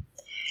right.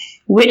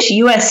 Which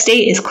U.S.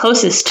 state is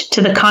closest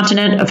to the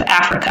continent of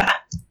Africa?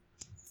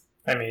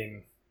 I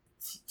mean,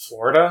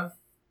 Florida?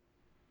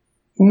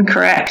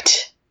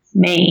 Incorrect.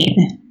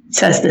 Maine,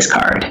 says this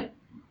card.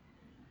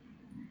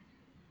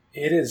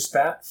 It is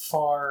that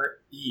far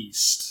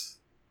east.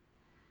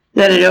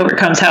 That it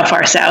overcomes how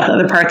far south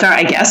other parts are,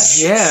 I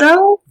guess. Yeah.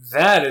 So?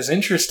 That is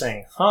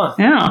interesting. Huh.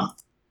 Yeah.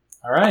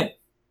 All right.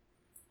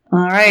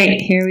 All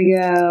right, here we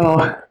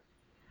go.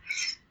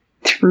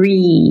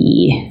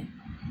 3.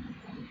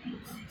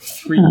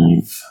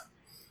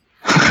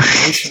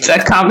 It's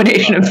a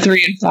combination of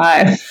 3 and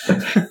 5.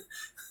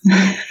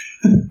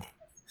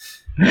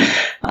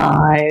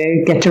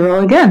 I get to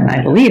roll again,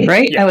 I believe,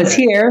 right? Yeah. I was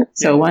here,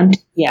 so 1,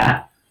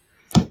 yeah.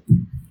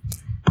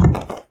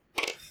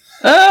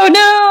 Oh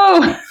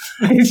no!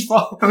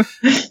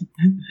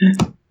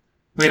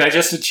 Wait,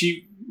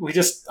 we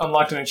just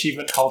unlocked an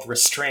achievement called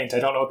Restraint. I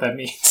don't know what that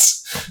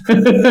means.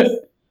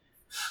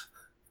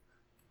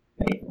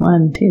 Wait,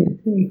 1, 2,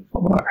 3,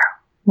 4.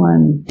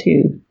 1,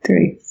 2,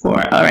 3,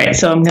 4. All right,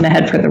 so I'm going to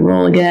head for the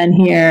roll again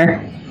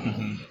here.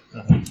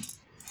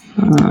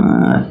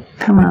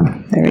 Come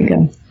on, there we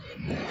go.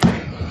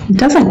 It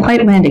doesn't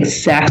quite land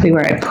exactly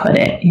where I put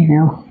it,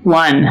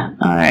 1.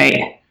 All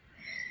right.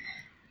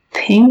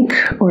 Pink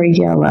or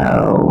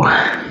yellow?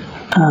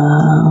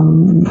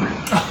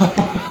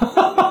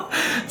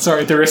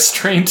 Sorry, the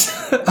Restraint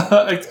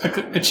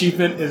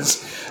achievement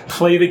is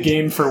play the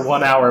game for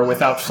 1 hour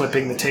without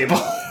flipping the table.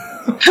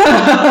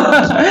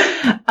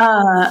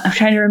 I'm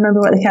trying to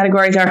remember what the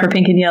categories are for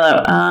pink and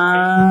yellow.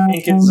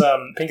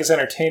 Pink is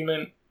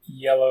entertainment.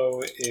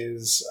 Yellow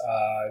is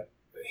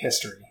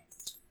history.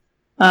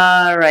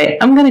 All right,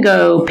 I'm gonna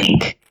go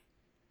pink.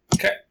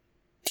 Okay.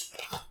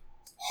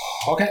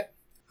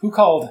 Who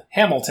called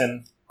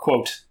Hamilton,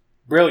 quote,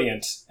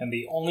 brilliant, and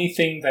the only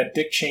thing that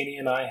Dick Cheney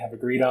and I have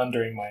agreed on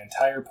during my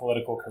entire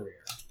political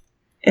career?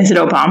 Is it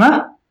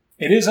Obama?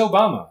 It is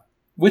Obama.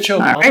 Which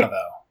Obama,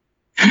 though?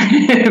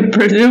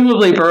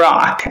 Presumably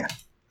Barack.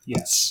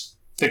 Yes.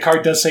 The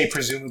card does say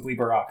presumably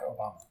Barack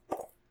Obama.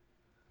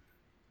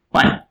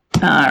 1. All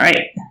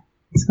right.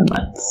 So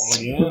let's...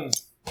 Roll again.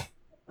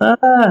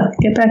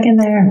 Get back in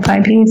there.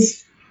 5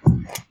 piece.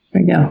 There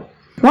we go.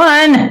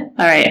 1! All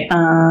right.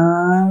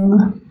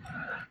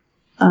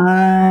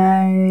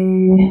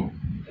 I'm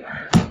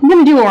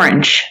going to do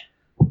orange.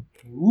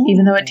 Ooh.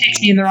 Even though it takes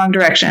me in the wrong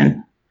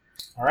direction.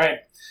 All right.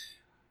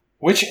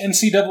 Which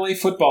NCAA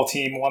football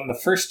team won the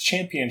first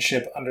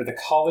championship under the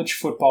college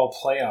football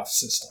playoff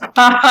system?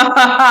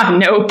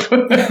 Nope.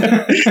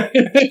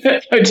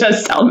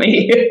 Just tell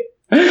me.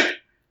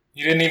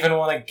 You didn't even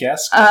want to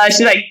guess?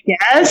 Should I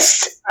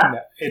guess?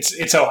 No,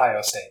 it's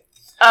Ohio State.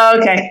 Oh,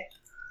 okay.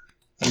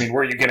 I mean,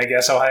 were you going to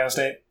guess Ohio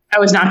State? I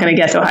was not going to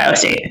guess Ohio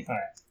State.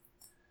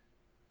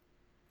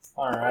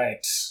 All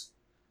right.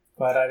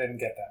 Glad I didn't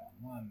get that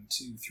one. 1,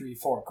 2, 3,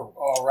 4. Go.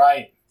 All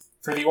right.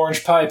 For the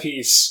orange pie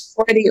piece.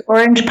 For the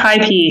orange pie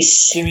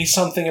piece. Give me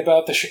something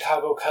about the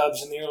Chicago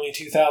Cubs in the early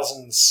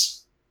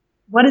 2000s.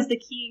 What is the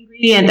key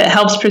ingredient that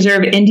helps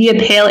preserve India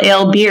Pale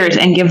Ale beers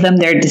and give them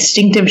their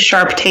distinctive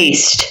sharp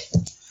taste?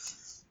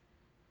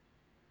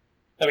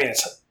 I mean,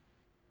 it's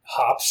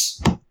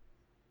hops.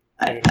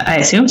 I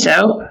assume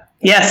so.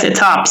 Yes, it's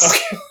hops.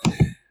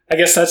 Okay. I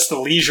guess that's the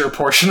leisure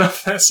portion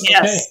of this.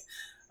 Yes.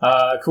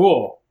 Okay.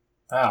 Cool.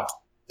 Wow.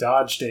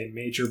 Dodged a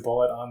major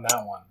bullet on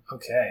that one.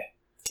 Okay.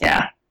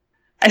 Yeah.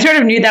 I sort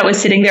of knew that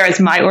was sitting there as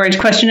my orange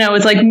question. I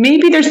was like,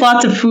 maybe there's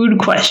lots of food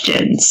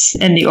questions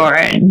in the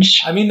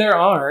orange. I mean, there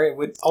are.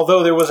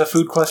 Although there was a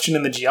food question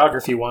in the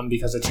geography one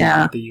because it's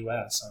in the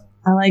U.S.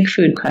 I like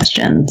food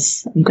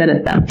questions. I'm good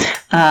at them.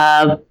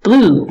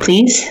 Blue,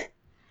 please.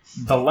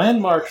 The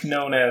landmark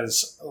known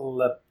as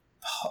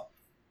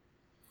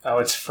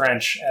it's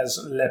French, as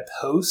Le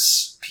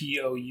Pouce,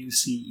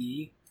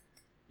 P-O-U-C-E,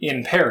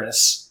 in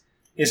Paris,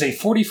 is a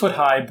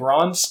 40-foot-high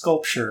bronze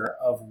sculpture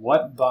of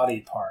what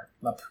body part?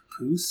 Le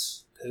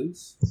Pouce?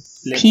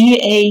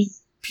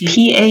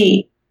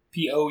 P-A-P-O-U-C-E.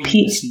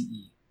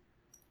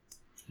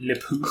 Le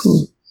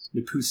Pouce?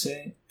 Le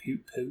Pouce?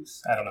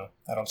 Pouce? I don't know.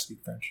 I don't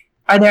speak French.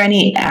 Are there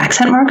any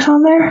accent marks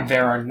on there?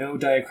 There are no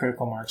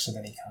diacritical marks of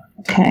any kind.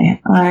 Okay.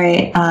 All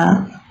right.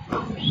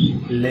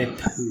 Le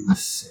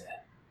Pouce.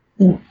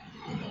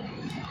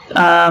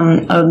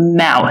 A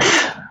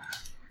mouth.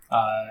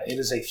 It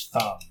is a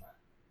thumb.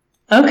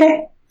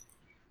 Okay.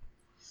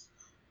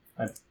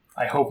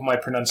 I hope my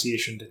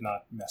pronunciation did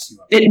not mess you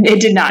up. It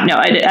did not. No,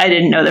 I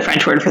didn't know the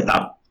French word for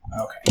thumb.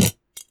 Okay.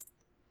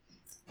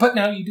 But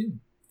now you do.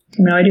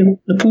 Now I do.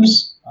 Le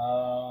pouce.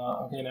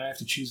 Okay, now I have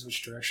to choose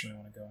which direction I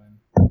want to go in.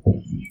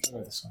 I'll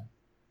go this way.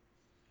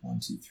 1,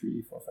 2,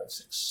 3, 4, 5,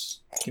 6.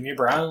 Give me a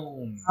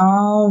brown.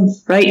 All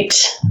right.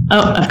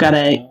 Oh, I've got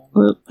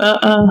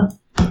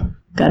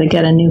got to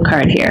get a new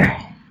card here.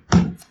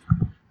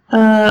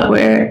 There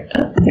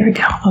we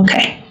go.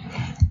 Okay.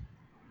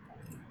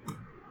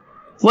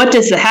 What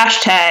does the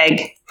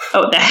hashtag...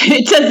 Oh,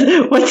 it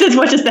says,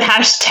 what does the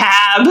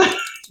hashtag...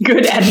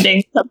 Good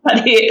editing,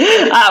 somebody.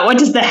 What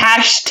does the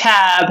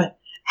hashtag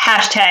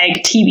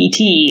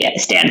TBT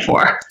stand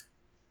for?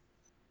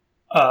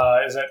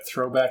 Is that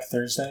Throwback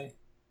Thursday?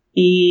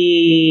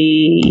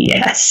 Yes.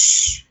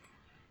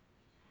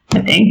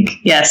 I think.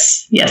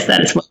 Yes,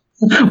 that is what.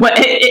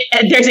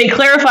 There's a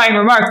clarifying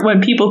remark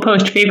when people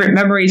post favorite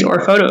memories or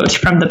photos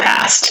from the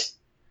past.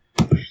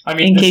 I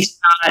mean, in case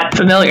you're not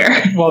familiar.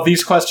 Well,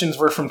 these questions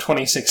were from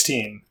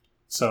 2016,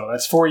 so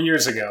that's 4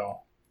 years ago.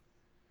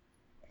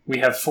 We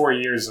have 4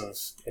 years of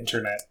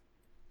internet,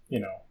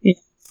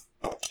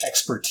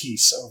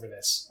 expertise over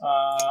this.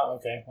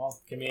 Okay, well,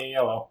 give me a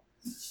yellow.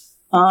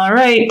 All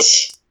right.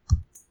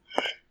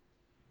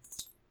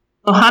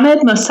 Mohammad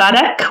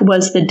Mossadegh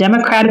was the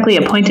democratically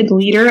appointed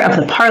leader of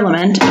the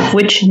parliament of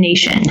which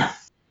nation?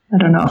 I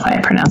don't know if I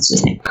pronounced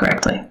his name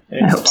correctly.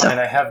 I hope so. And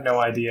I have no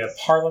idea.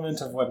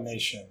 Parliament of what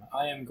nation?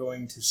 I am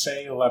going to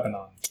say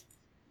Lebanon.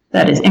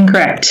 That is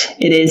incorrect.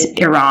 It is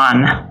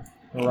Iran.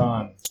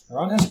 Iran.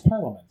 Iran has a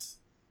parliament.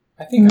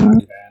 I think I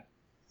knew that.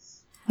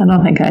 I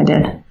don't think I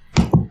did.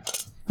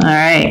 All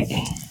right.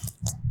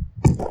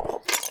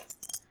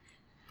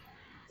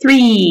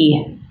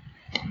 3.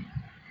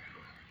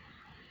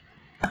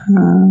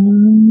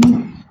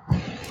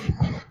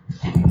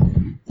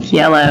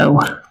 Yellow.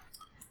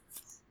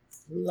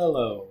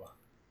 Lello.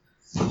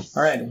 All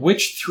right.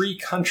 Which 3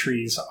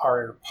 countries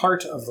are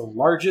part of the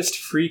largest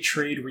free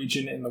trade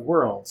region in the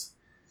world,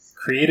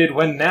 created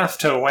when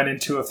NAFTA went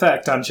into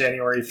effect on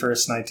January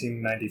 1st,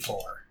 1994?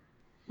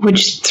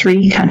 Which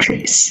 3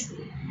 countries?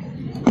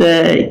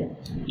 The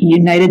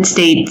United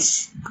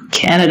States,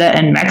 Canada,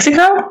 and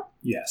Mexico?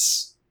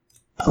 Yes.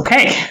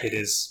 Okay. It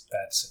is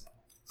that simple.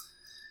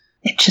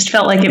 It just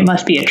felt like it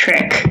must be a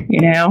trick,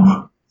 But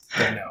no.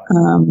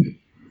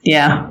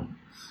 Yeah.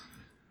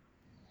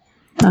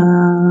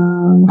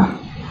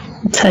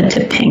 Let's head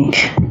to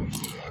pink.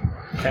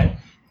 Okay.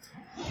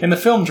 In the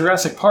film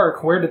Jurassic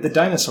Park, where did the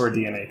dinosaur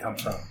DNA come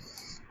from?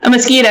 A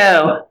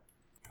mosquito.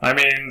 I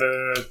mean,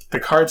 the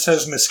card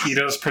says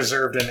mosquitoes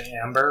preserved in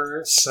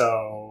amber,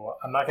 so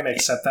I'm not going to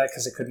accept that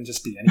because it couldn't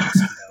just be any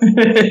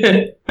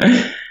mosquito.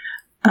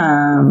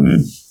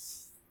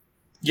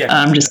 Yeah,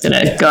 I'm just going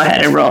to go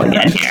ahead and roll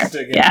again here.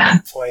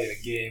 Play the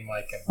game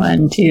like a...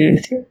 1, 2,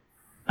 3. All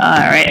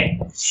right.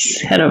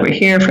 Let's head over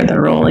here for the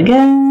roll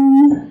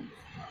again.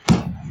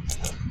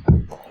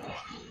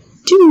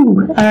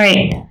 2. All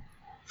right.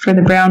 For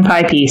the brown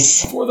pie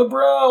piece. For the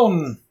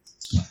brown!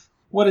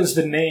 What is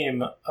the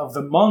name of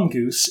the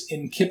mongoose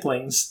in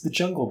Kipling's The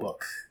Jungle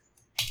Book?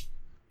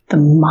 The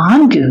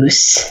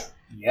mongoose?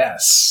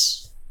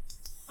 Yes.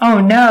 Oh,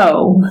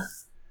 no.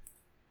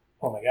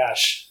 Oh my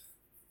gosh.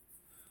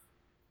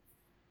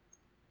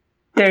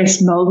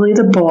 There's Mowgli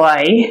the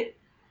boy.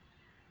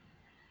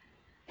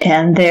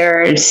 And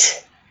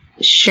there's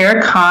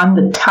Shere Khan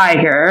the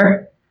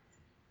tiger.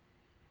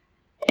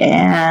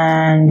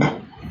 And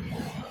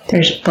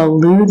there's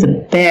Baloo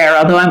the bear.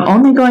 Although I'm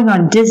only going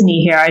on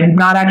Disney here. I'm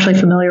not actually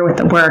familiar with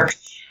the work.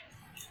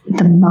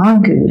 The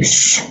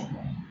mongoose.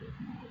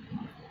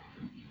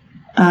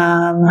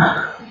 I'm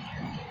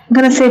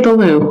going to say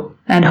Baloo.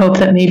 And hope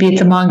that maybe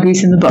it's a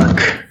mongoose in the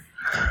book.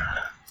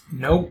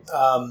 Nope.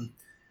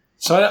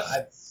 So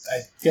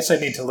I guess I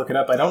need to look it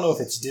up. I don't know if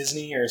it's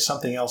Disney or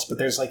something else, but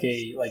there's like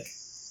a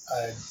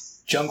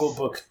Jungle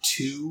Book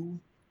 2.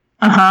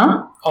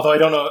 Uh-huh. Although I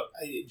don't know,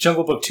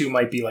 Jungle Book 2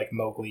 might be like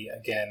Mowgli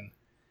again.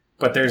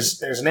 But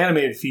there's an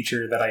animated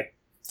feature that I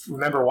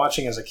remember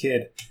watching as a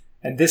kid,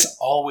 and this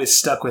always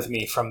stuck with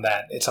me from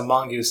that. It's a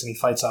mongoose and he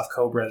fights off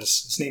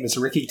cobras. His name is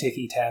Rikki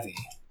Tikki Tavi.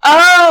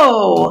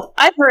 Oh,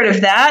 I've heard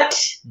of that.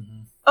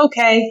 Mm-hmm.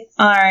 Okay,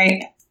 all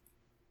right.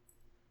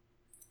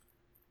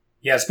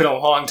 Yeah, it's been a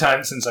long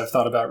time since I've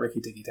thought about Rikki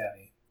Tikki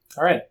Tavi.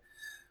 All right.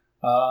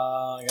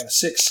 I got a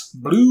 6.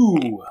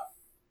 Blue.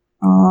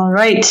 All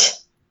right.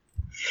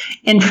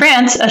 In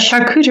France, a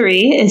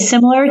charcuterie is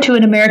similar to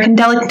an American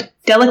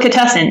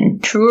delicatessen.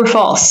 True or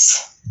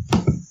false?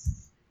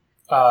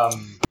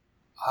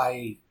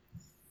 I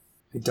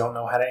don't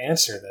know how to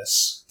answer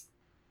this.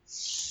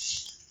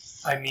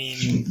 I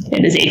mean...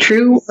 It is a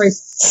true or...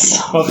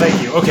 Well, thank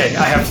you. Okay,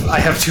 I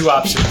have 2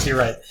 options. You're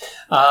right.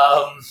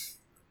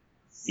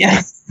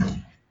 Yes.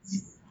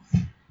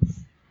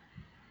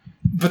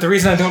 But the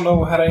reason I don't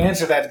know how to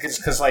answer that is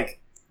because,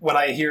 like, when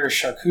I hear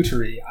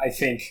charcuterie, I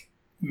think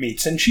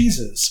meats and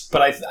cheeses.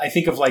 But I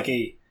think of like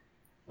a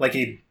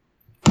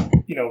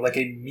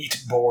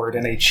meat board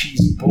and a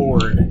cheese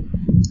board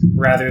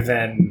rather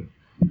than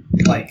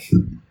like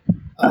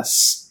a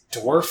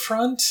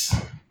storefront.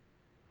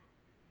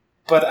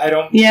 But I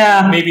don't.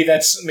 Yeah. Maybe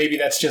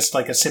that's just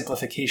like a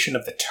simplification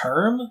of the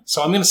term.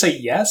 So I'm going to say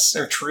yes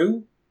or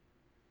true.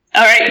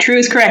 All right, true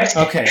is correct.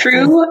 Okay.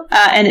 True,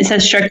 and it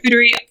says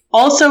charcuterie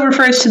also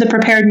refers to the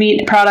prepared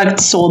meat product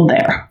sold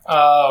there.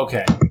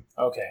 Okay.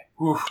 Okay.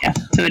 Oof. Yeah,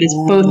 so it is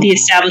both the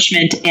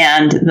establishment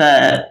and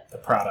the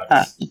product.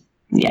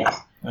 Yeah.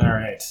 All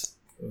right.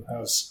 That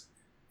was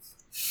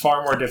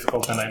far more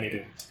difficult than I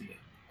needed it to be.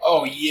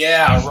 Oh,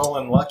 yeah,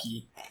 rolling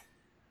lucky.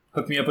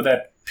 Hook me up with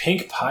that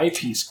pink pie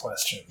piece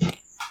question.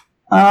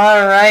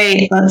 All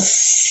right, let's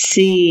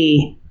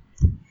see.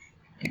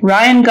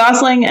 Ryan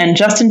Gosling and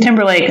Justin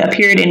Timberlake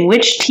appeared in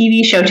which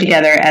TV show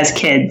together as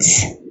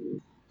kids?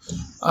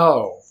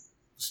 Oh,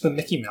 it's the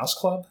Mickey Mouse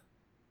Club?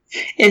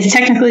 It's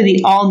technically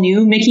the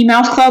all-new Mickey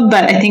Mouse Club,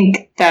 but I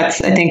think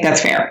that's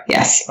fair.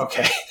 Yes.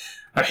 Okay.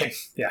 I mean,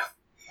 yeah.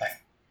 I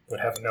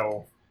would have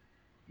no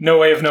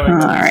way of knowing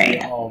All that right.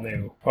 it's all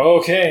new.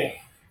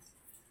 Okay.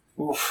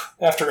 Oof.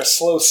 After a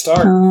slow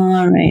start,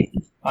 All right.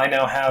 I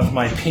now have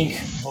my pink,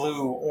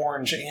 blue,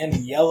 orange, and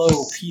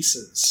yellow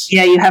pieces.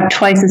 Yeah, you have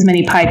twice as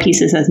many pie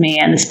pieces as me,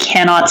 and this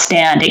cannot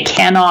stand. It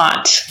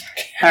cannot.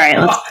 All right,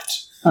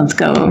 let's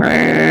go over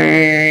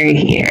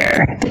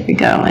here. There we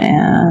go,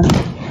 and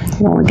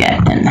roll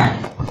again.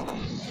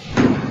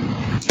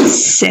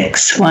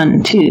 6.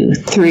 1, 2,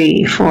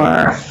 3,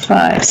 4,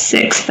 5,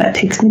 6. That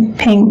takes me to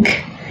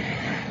pink.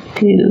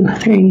 2,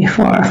 3,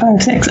 4,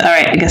 5, 6. All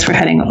right, I guess we're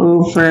heading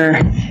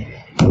over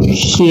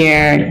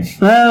here.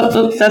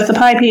 Oh, oops, that's the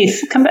pie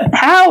piece. Come back.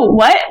 How?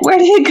 What? Where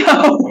did it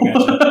go?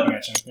 I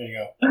gotcha. There you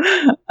go.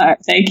 All right,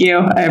 thank you.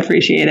 I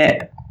appreciate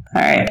it.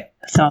 All right,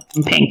 so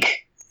I'm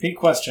pink. Pink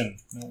question.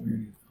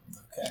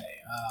 Okay.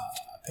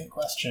 Pink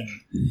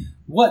question.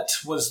 What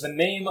was the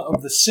name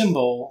of the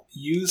symbol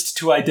used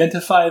to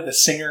identify the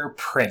singer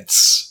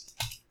Prince?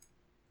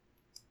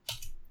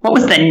 What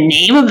was the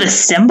name of the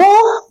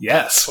symbol?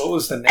 Yes. What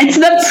was the name? It's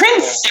the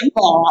Prince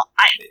symbol.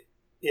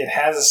 It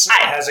has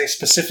a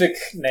specific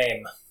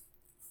name.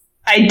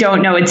 I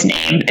don't know its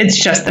name. It's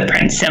just the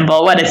Prince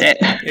symbol. What is it?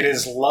 It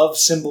is love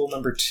symbol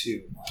number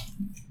 2.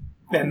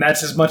 And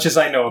that's as much as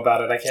I know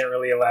about it. I can't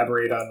really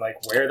elaborate on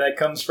like where that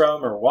comes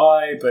from or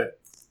why, but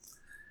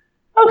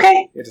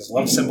okay. It is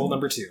love symbol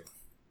number 2.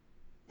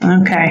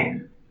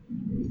 Okay.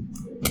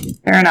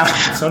 Fair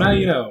enough. So now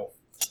you know.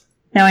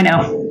 Now I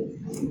know.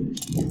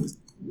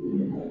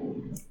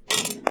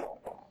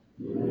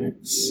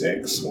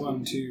 6.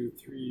 1, 2,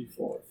 3,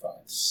 4, 5,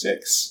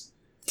 6.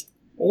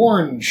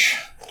 Orange.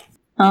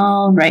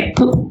 All right.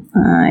 Ooh,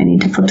 I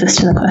need to flip this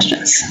to the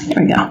questions.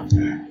 There we go.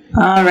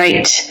 All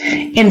right.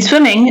 In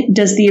swimming,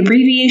 does the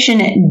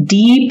abbreviation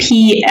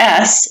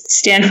DPS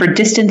stand for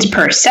distance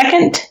per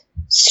second,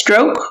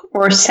 stroke,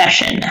 or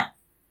session?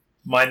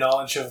 My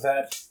knowledge of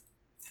that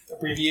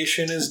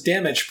abbreviation is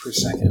damage per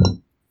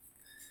second.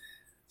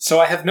 So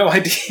I have no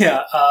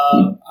idea.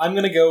 I'm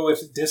going to go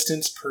with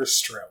distance per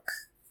stroke.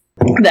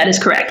 That is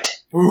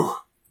correct. Ooh.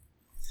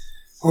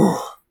 I'm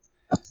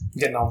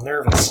getting all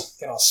nervous,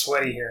 getting all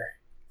sweaty here.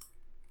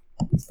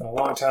 It's been a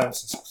long time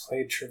since I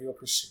played Trivial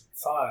Pursuit.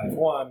 5.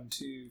 1,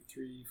 2,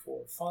 3,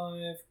 4,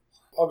 5.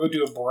 I'll go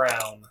do a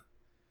brown.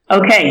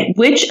 Okay.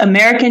 Which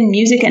American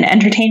music and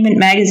entertainment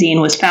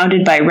magazine was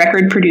founded by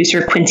record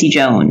producer Quincy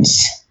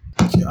Jones?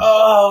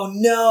 Oh,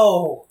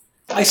 no!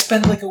 I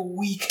spend like a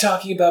week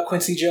talking about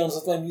Quincy Jones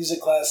with my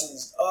music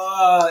classes.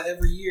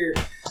 Every year.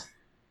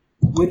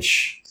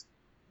 Which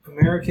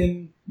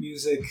American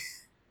music...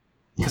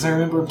 Because I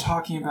remember him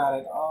talking about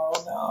it. Oh,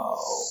 no.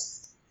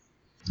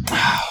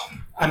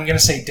 I'm going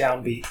to say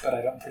Downbeat, but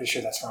I'm pretty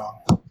sure that's wrong.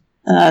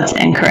 That's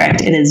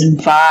incorrect. It is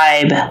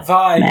Vibe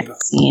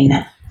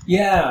magazine.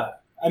 Yeah.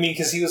 I mean,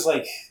 because he was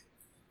like...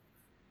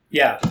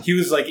 Yeah, he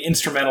was like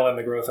instrumental in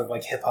the growth of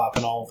like hip-hop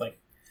and all of like...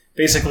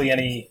 Basically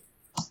any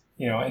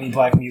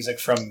black music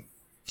from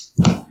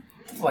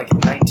like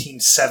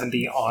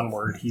 1970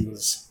 onward, he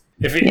was...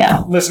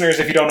 Listeners,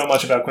 if you don't know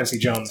much about Quincy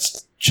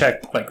Jones,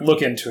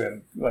 look into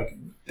him. Like,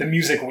 the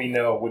music we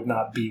know would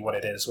not be what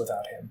it is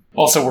without him.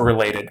 Also, we're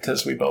related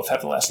because we both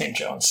have the last name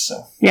Jones,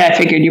 so... Yeah, I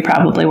figured you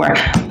probably were.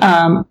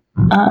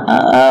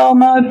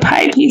 My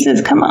pie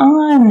pieces, come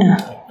on!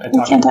 I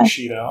talk to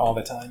Rashida all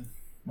the time.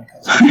 My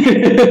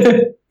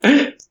cousin.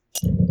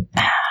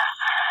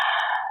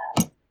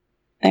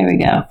 There we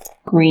go.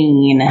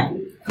 Green.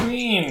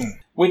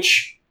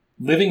 Which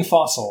living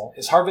fossil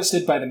is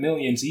harvested by the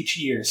millions each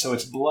year so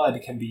its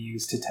blood can be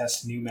used to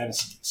test new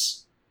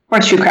medicines?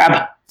 Horseshoe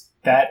crab.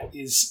 That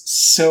is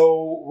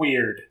so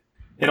weird.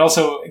 It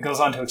also goes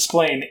on to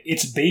explain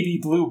its baby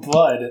blue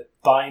blood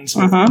binds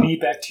with any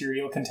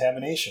bacterial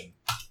contamination.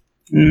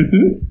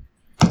 Mm-hmm.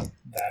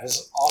 That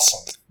is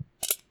awesome.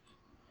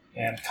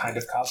 And kind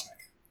of cosmic.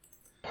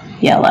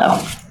 Yellow.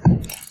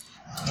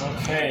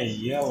 Okay,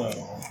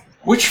 yellow.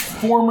 Which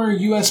former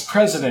U.S.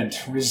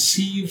 president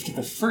received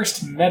the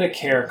first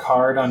Medicare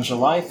card on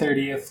July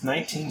 30th,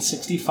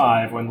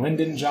 1965, when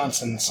Lyndon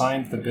Johnson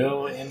signed the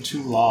bill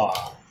into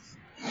law?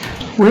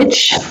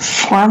 Which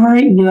former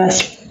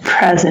U.S.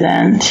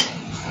 president,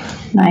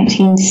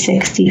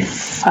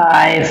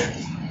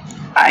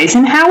 1965,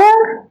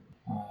 Eisenhower?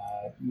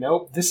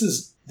 Nope. This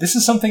is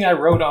something I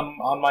wrote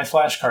on my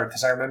flashcard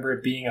because I remember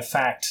it being a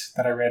fact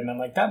that I read, and I'm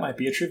like, that might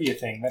be a trivia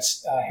thing.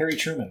 That's Harry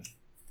Truman.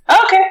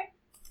 Okay.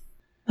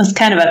 It was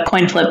kind of a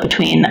coin flip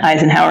between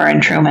Eisenhower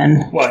and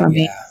Truman for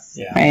me.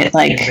 Yeah. Right?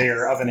 Like,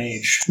 they're of an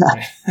age.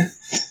 They're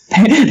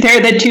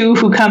the two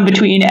who come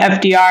between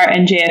FDR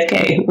and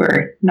JFK who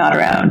were not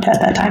around at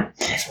that time.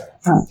 That's right.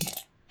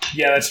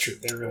 Yeah, that's true.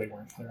 There really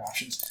weren't clear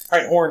options. All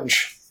right,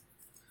 orange.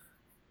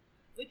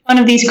 One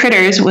of these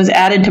critters was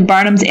added to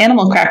Barnum's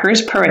animal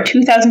crackers per a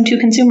 2002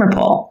 consumer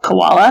poll.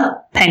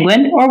 Koala,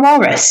 penguin, or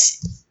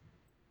walrus?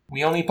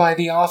 We only buy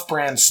the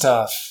off-brand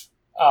stuff.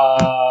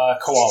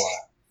 Koala.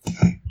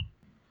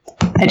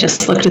 I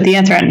just looked at the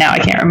answer and now I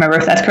can't remember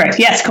if that's correct.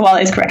 Yes,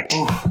 koala is correct.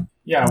 Ooh.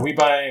 Yeah, we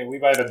buy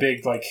the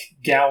big,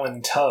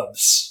 gallon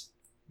tubs.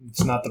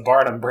 It's not the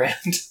Barnum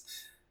brand.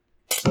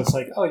 So it's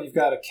like, oh, you've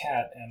got a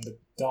cat and a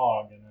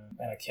dog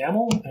and a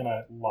camel and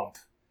a lump.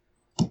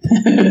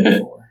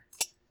 4.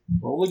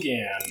 Roll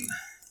again.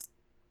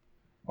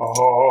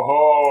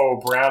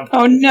 Oh, brown.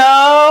 Oh,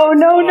 no.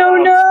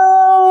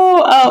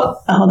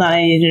 Oh, hold on.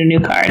 I needed a new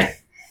card.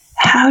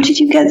 How did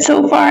you get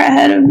so far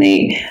ahead of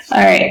me?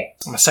 All right.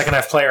 I'm a second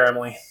half player,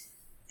 Emily.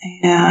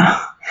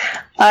 Yeah.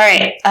 All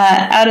right.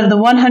 Out of the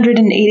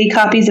 180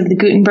 copies of the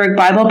Gutenberg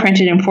Bible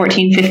printed in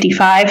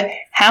 1455,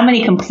 how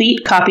many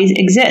complete copies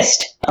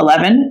exist?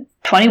 11,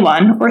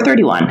 21, or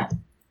 31?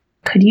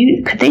 Could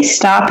they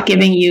stop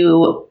giving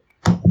you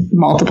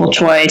multiple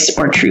choice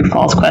or true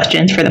false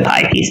questions for the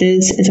pie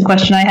pieces? Is a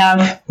question I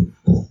have.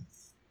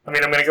 I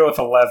mean, I'm going to go with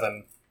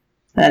 11.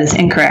 That is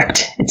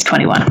incorrect. It's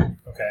 21.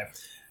 Okay.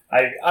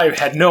 I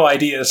had no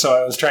idea, so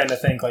I was trying to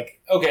think,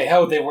 okay,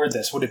 how would they word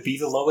this? Would it be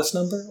the lowest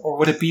number, or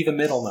would it be the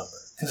middle number?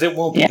 Because it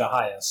won't be the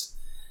highest.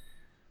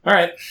 All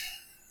right.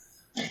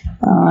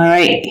 All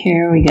right,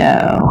 here we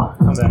go.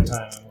 How's that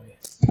time, Emily?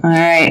 All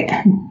right.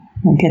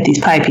 I'll get these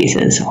pie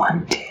pieces.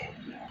 1, 2.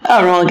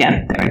 Oh, roll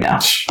again. There we go.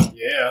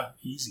 Yeah,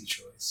 easy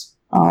choice.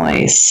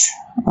 Always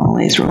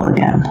roll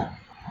again.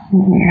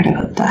 Where to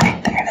put die?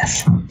 There it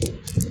is.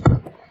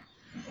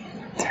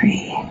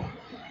 3.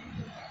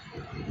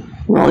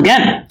 Roll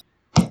again.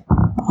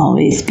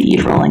 Always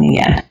speed rolling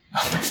again.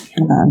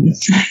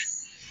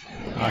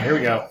 Here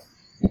we go.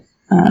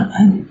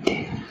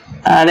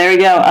 There we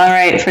go. All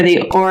right, for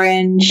the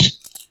orange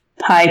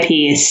pie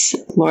piece,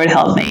 Lord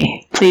help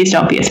me. Please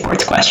don't be a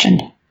sports question.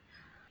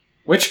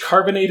 Which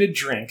carbonated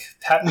drink,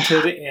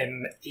 patented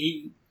in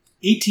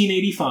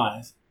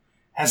 1885,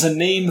 has a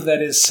name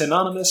that is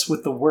synonymous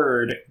with the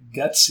word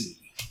gutsy?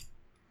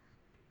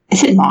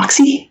 Is it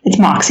Moxie? It's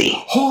Moxie.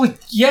 Holy,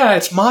 yeah,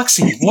 it's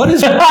Moxie. What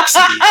is Moxie?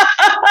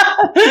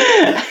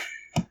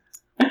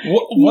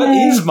 What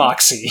is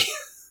Moxie?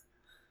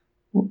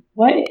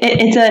 What?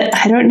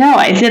 I don't know.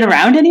 Is it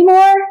around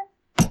anymore?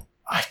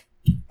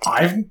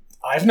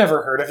 I've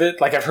never heard of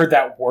it. I've heard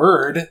that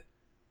word.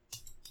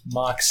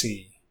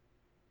 Moxie.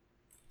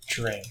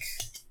 Drink.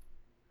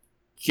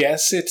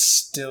 Guess it's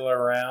still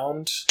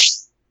around.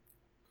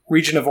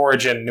 Region of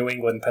origin, New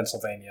England,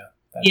 Pennsylvania.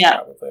 That's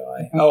probably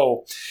why. Mm-hmm.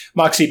 Oh,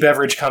 Moxie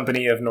Beverage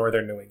Company of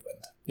Northern New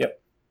England.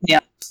 Yep. Yeah.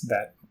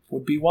 That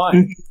would be why.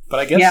 Mm-hmm. But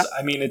I guess,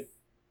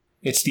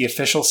 it's the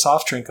official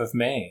soft drink of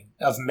Maine.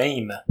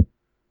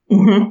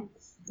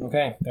 Mm-hmm.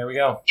 Okay, there we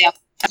go. Yeah.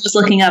 I was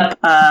looking up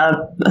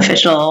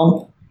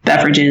official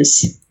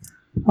beverages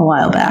a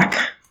while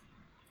back.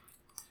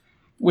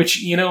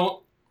 Which,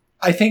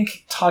 I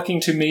think talking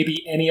to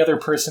maybe any other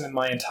person in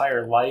my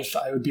entire life,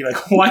 I would be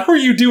like, why were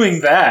you doing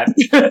that?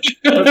 But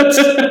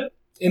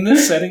in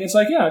this setting, it's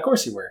yeah, of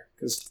course you were,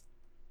 because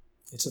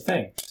it's a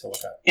thing to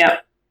look up.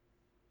 Yeah.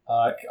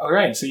 All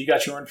right, so you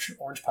got your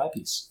orange pie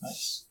piece.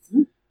 Nice.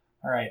 Mm-hmm.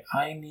 All right,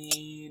 I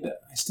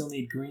still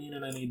need green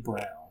and I need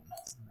brown.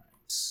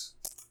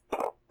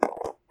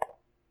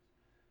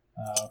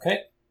 All right.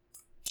 Okay,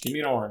 give me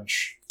an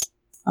orange.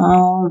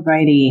 All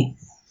righty.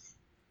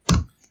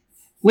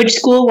 Which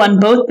school won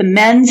both the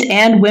men's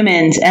and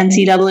women's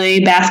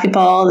NCAA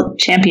basketball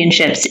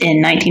championships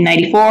in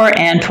 1994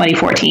 and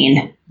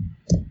 2014?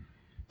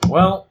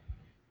 Well,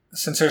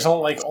 since there's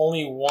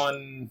only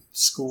one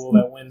school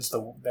that wins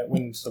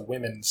the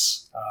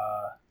women's,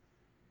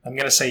 I'm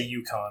going to say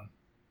UConn.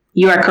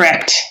 You are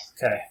correct.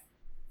 Okay.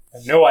 I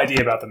have no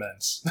idea about the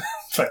men's,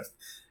 but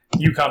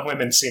UConn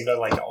women seem to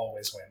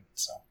always win.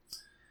 So,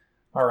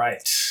 all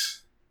right,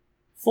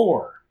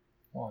 4.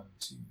 1,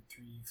 2,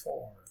 3,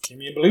 4. Give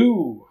me a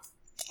blue.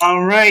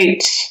 All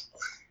right.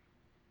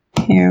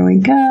 Here we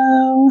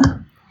go.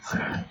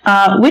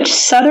 Which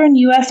southern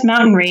U.S.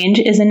 mountain range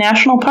is a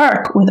national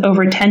park with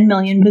over 10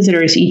 million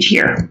visitors each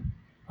year?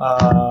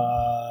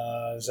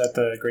 Is that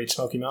the Great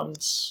Smoky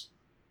Mountains?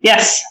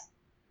 Yes.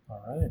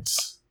 All right.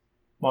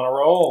 I'm on a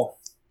roll.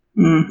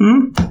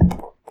 Mm-hmm.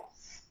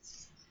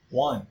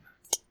 1. I'll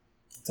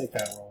take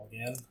that roll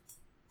again.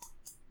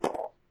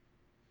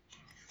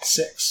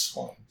 6.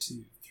 1,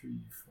 2, 3,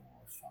 4,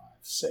 5,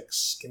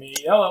 6. Give me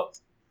yellow.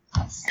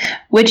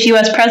 Which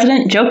U.S.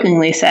 president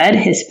jokingly said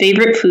his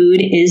favorite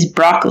food is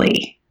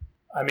broccoli?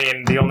 I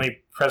mean, the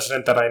only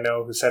president that I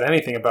know who said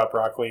anything about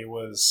broccoli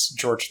was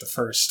George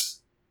I,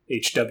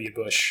 H.W.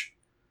 Bush.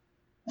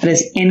 That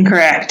is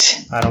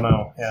incorrect. I don't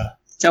know, yeah.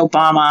 It's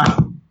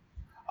Obama.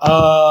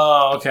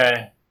 Oh,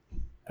 okay.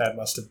 That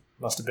must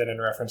have been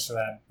in reference to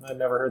that. I've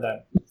never heard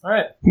that. All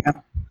right. Yeah.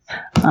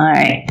 All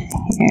right.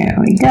 Here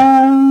we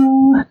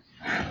go.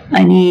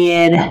 I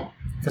need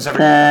because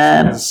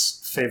his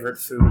favorite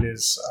food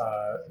is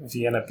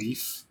Vienna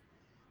beef.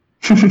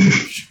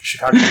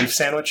 Chicago beef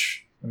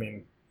sandwich. I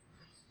mean,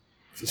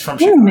 if he's from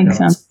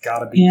Chicago, it's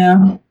gotta be.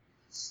 Yeah.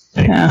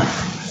 Yeah.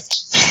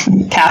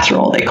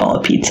 Casserole, they call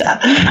it pizza.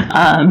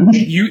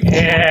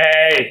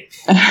 Hey!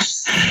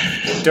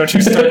 Don't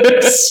you start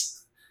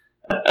this.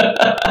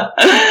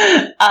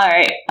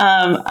 Alright,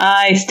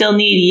 I still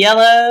need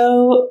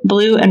yellow,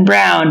 blue, and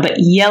brown, but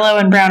yellow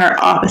and brown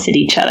are opposite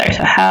each other,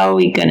 so how are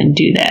we going to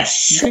do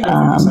this?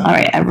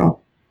 Alright, I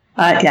roll.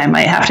 I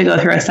might have to go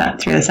through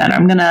the center.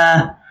 I'm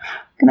gonna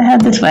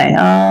head this way.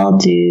 I'll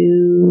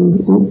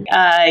do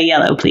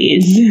yellow,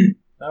 please.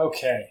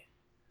 Okay.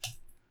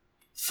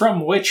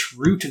 From which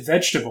root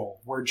vegetable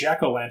were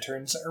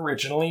jack-o'-lanterns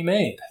originally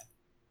made?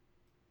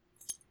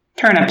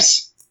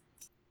 Turnips.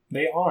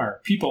 They are.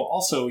 People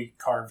also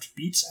carved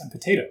beets and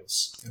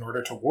potatoes in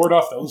order to ward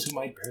off those who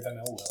might bear them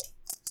ill will.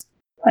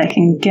 I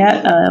can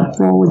get a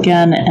roll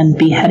again and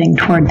be heading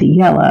toward the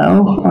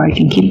yellow, or I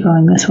can keep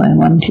going this way.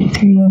 1, 2,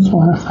 3,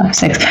 4, 5,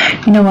 6.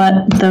 You know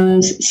what?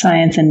 Those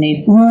science and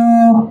nature...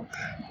 Well,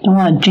 I don't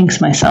want to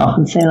jinx myself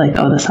and say, like,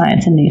 the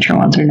science and nature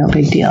ones are no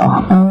big deal.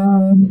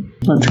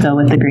 Let's go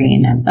with the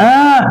green.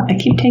 I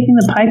keep taking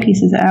the pie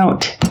pieces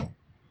out.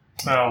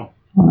 Oh.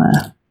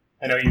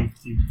 I know you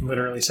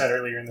literally said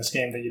earlier in this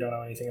game that you don't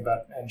know anything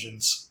about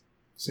engines.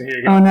 So here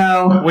you go. Oh,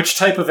 no. Which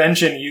type of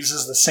engine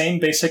uses the same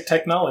basic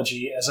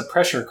technology as a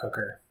pressure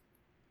cooker?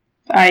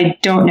 I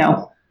don't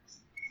know.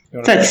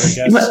 I'm going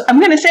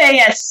to say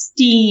a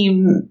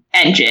steam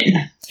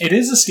engine. It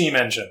is a steam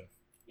engine.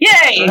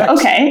 Yay! Correct.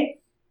 Okay.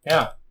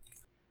 Yeah.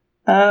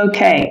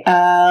 Okay.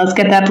 Let's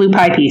get that blue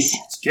pie piece.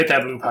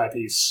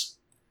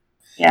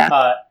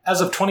 Yeah. As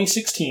of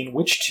 2016,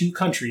 which two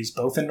countries,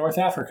 both in North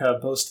Africa,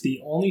 boast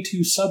the only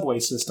two subway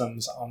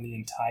systems on the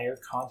entire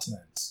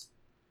continent?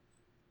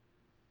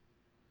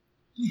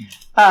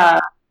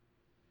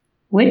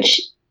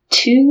 Which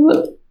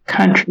two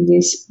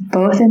countries,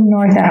 both in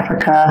North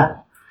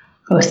Africa,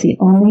 boast the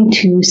only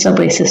two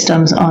subway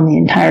systems on the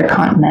entire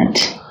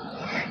continent?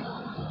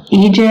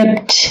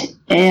 Egypt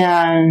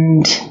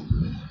and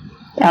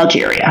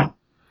Algeria.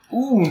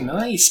 Ooh,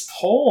 nice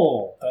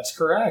poll. That's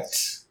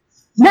correct.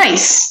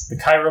 Nice. The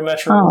Cairo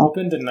Metro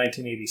opened in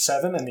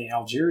 1987 and the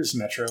Algiers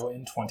Metro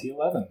in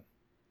 2011.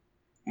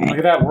 Look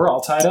at that. We're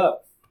all tied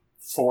up.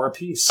 4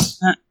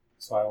 apiece.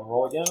 So I will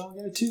roll again. I'll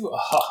get a 2.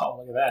 Oh,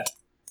 look at that.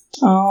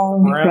 All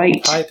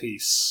right. Pie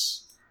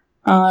piece.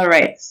 All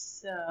right.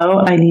 So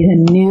I need a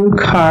new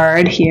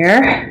card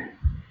here.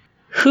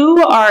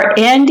 Who are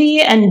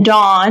Andy and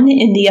Dawn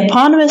in the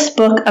eponymous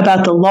book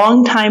about the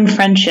longtime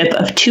friendship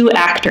of two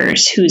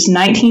actors whose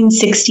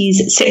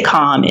 1960s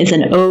sitcom is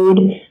an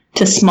ode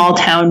to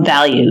small-town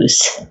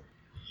values?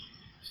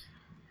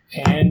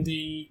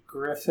 Andy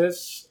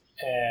Griffith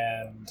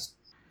and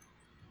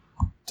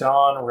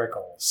Don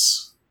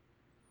Rickles.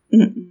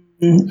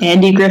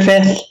 Andy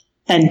Griffith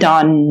and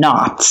Don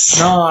Knotts.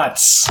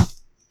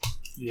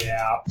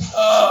 Yeah.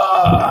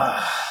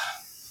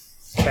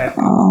 Okay.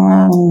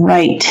 All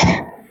right.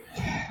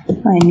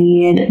 I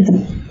need the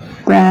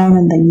brown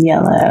and the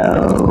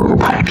yellow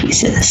pie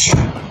pieces.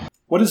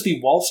 What is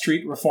the Wall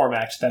Street Reform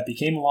Act that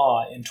became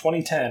law in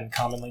 2010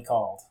 commonly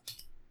called?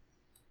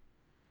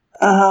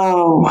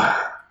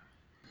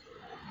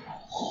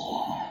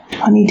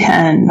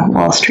 2010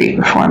 Wall Street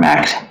Reform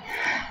Act.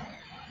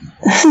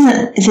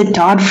 Is it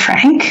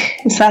Dodd-Frank?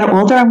 Is that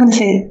older? I'm going to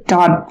say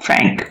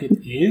Dodd-Frank. It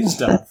is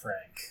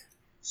Dodd-Frank.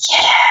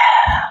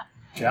 Yeah.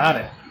 Got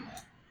it.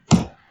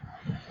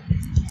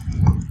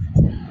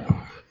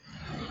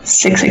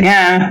 6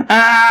 again.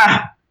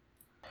 All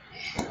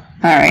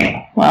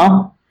right.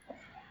 Well,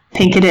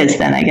 pink it is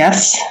then, I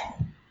guess.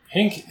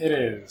 Pink it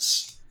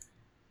is.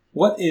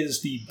 What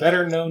is the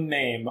better-known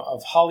name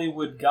of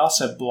Hollywood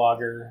gossip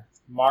blogger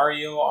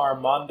Mario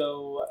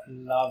Armando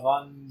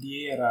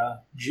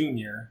Lavandiera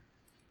Jr.,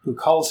 who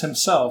calls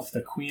himself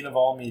the Queen of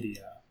all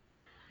media?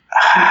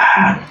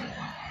 I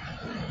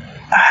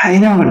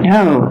don't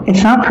know.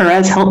 It's not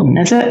Perez Hilton,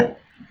 is it?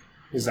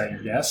 Is that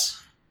your guess?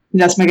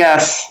 That's my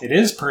guess. It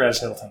is Perez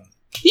Hilton.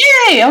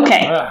 Yay!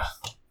 Okay.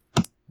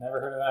 Never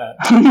heard of that.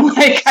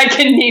 I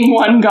can name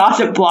one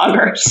gossip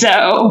blogger,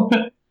 so...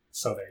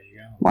 So there you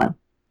go. One.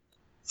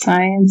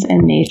 Science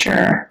and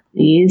nature,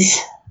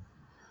 please.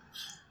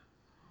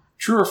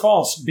 True or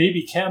false,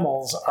 baby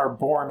camels are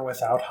born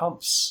without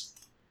humps?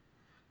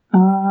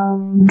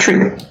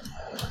 True.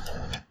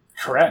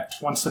 Correct.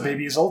 Once the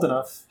baby is old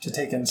enough to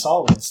take in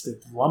solids, the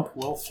hump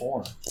will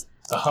form.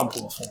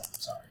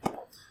 Sorry.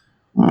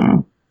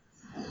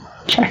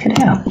 Check it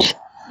out.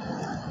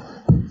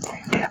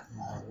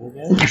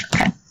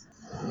 Okay.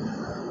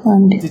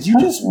 Did you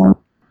just...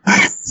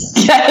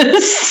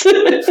 Yes!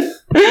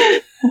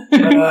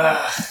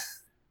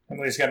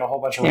 Emily's getting a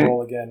whole bunch of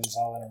roll agains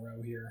all in a row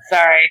here.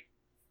 Sorry.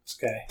 It's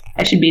okay.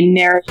 I should be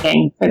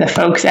narrating for the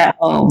folks at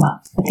home.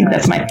 I think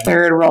that's my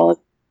third roll.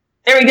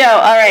 There we go.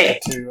 All right.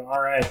 2.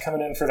 All right.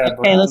 Coming in for that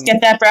brown. Okay, let's get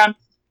that brown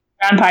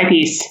pie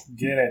piece.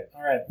 Get it.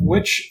 All right.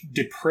 Which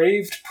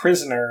depraved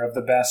prisoner of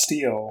the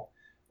Bastille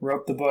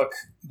wrote the book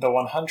The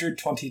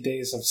 120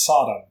 Days of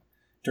Sodom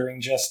during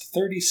just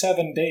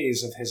 37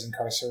 days of his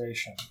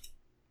incarceration?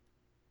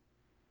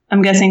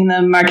 I'm guessing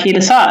the Marquis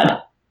de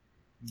Sade.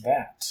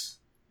 That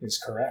is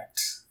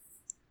correct.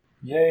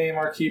 Yay,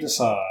 Marquis de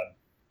Sade.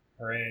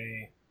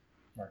 Hooray,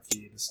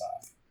 Marquis de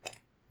Sade.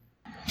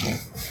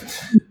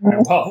 Right,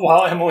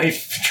 while Emily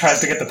tries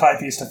to get the pie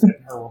piece to fit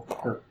in her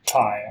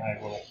pie, I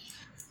will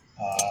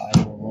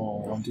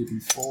roll 1, 2, 3,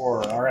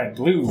 4. All right,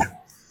 blue.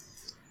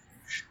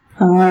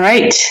 All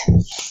right.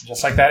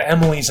 Just like that,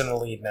 Emily's in the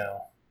lead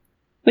now.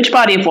 Which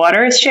body of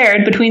water is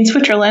shared between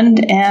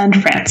Switzerland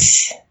and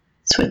France?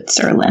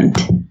 Switzerland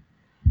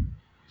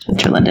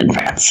and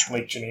France.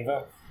 Lake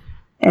Geneva?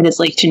 It is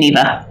Lake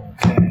Geneva.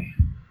 Okay.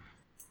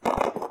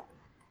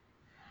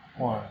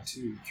 1,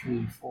 2,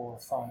 3, 4,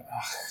 5. Oh,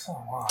 come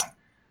on.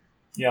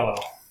 Yellow.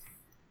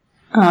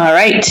 All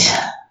right.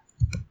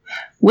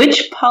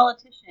 Which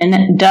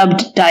politician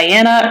dubbed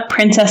Diana,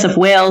 Princess of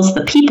Wales,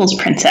 the People's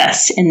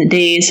Princess in the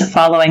days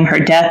following her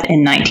death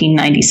in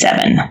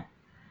 1997?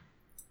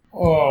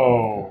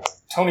 Oh,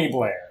 Tony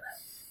Blair.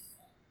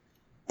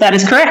 That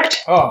is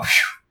correct. Oh,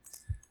 phew.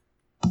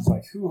 It's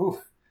like, who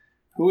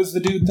was the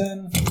dude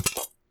then?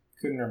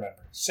 Couldn't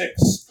remember.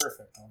 6.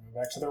 Perfect. I'll go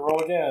back to the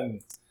roll again.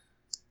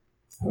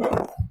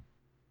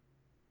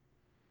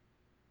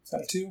 Is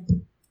that a 2?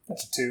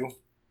 That's a 2.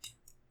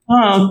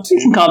 Oh, you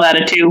can call that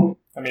a 2.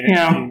 I mean,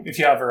 if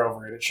you hover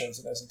over it, it shows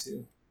it as a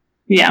 2.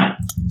 Yeah.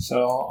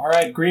 So, all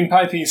right, green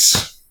pie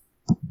piece.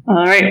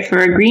 All right, for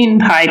a green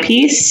pie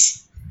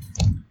piece,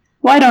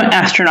 why don't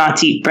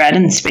astronauts eat bread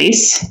in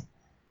space?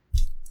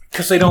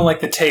 Because they don't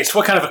like the taste.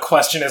 What kind of a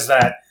question is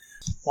that?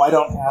 Why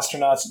don't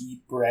astronauts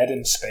eat bread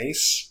in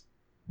space?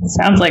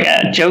 Sounds like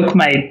a joke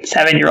my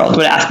 7-year-old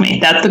would ask me.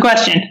 That's the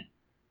question.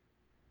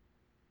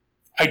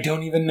 I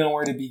don't even know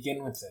where to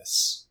begin with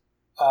this.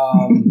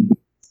 I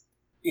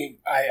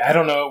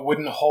don't know. It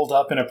wouldn't hold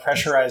up in a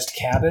pressurized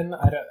cabin.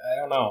 I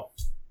don't know.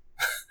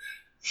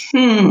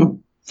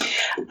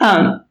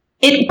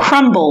 It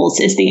crumbles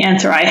is the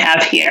answer I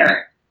have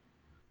here.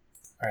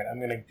 All right, I'm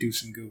going to do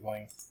some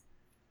Googling.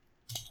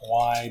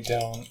 Why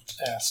don't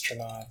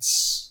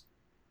astronauts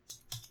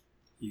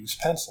use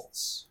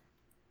pencils?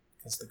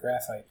 Because the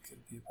graphite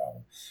could be a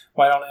problem.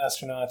 Why don't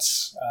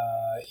astronauts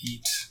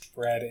eat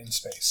bread in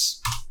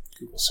space?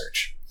 Google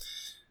search.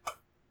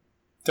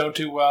 Don't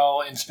do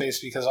well in space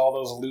because all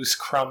those loose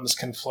crumbs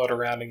can float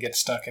around and get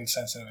stuck in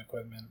sensitive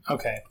equipment.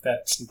 Okay,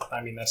 that's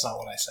not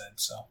what I said,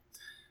 so.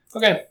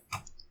 Okay.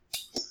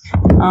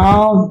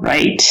 All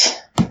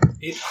right.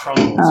 It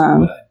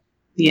crumbles.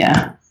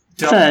 Yeah.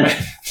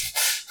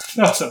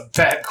 That's a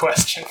bad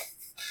question.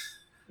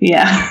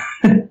 Yeah.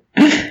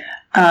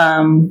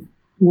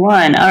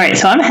 1. All right,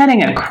 so I'm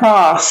heading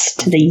across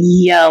to the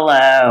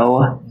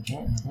yellow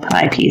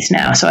pie piece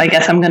now. So I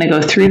guess I'm going to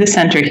go through the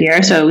center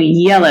here. So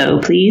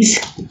yellow, please.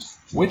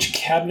 Which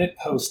cabinet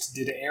post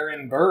did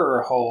Aaron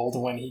Burr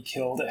hold when he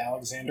killed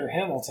Alexander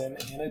Hamilton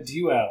in a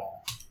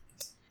duel?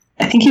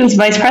 I think he was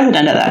vice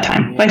president at that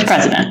time. Vice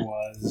president. He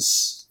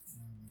was.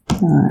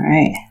 All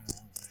right.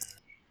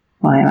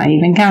 Why am I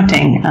even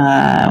counting?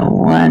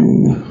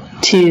 1,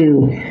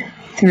 2,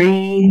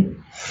 3,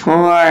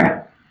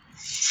 4,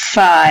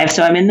 5.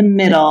 So I'm in the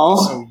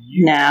middle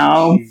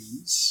now.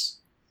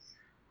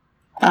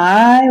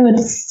 I would.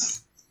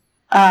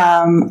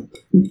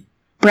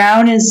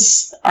 Brown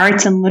is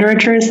arts and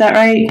literature. Is that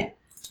right?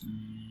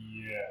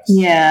 Yes.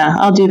 Yeah,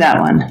 I'll do that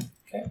one.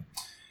 Okay.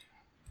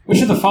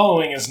 Which of the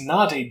following is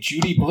not a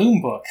Judy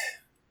Blume book?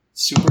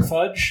 Super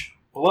Fudge,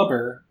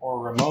 Blubber, or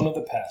Ramona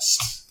the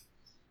Pest?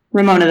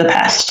 Ramona the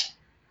Pest.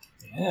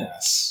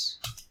 Yes.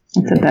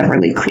 It's a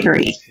Beverly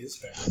Cleary. It is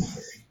Beverly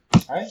Cleary.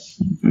 All right.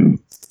 Mm-hmm.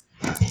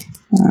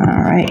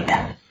 All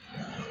right.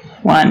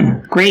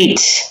 1.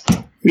 Great.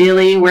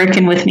 Really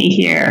working with me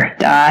here,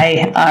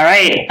 Di. All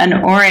right. An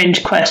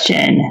orange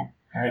question.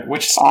 All right.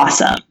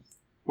 Awesome.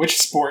 Which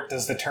sport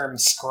does the term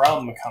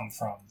scrum come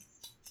from?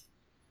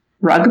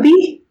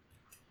 Rugby?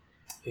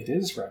 It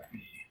is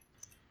rugby.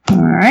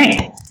 All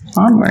right.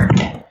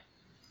 Onward.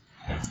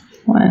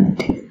 1,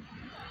 2.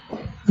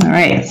 All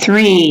right.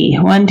 3.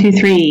 1, 2,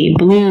 3.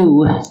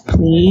 Blue,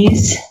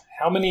 please.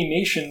 How many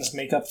nations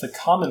make up the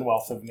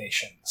Commonwealth of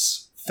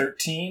Nations?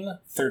 13,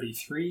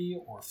 33,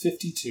 or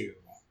 52?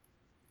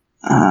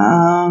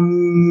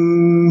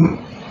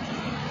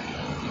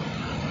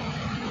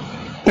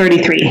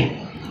 33.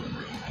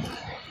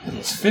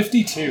 It's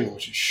 52,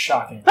 which is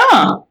shocking.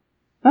 Oh,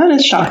 that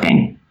is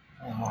shocking.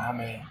 I don't know how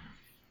many.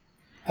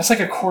 That's like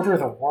a quarter of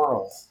the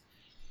world.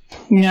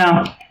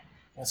 Yeah.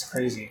 That's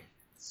crazy.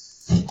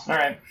 All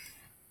right.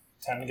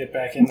 Time to get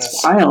back in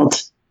this.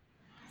 Wild.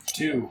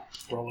 2.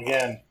 Roll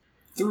again.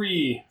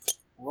 3.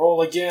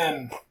 Roll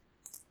again.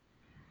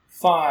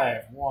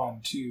 5.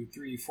 1, 2,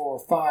 3, 4,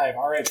 5.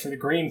 All right, for the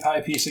green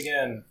pie piece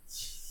again.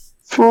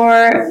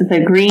 For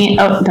the green...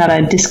 Oh,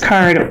 gotta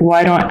discard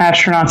why don't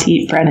astronauts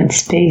eat bread in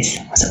space.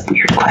 That's a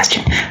weird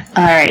question.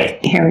 All right,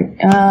 here we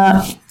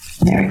go.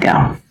 There we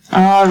go.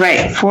 All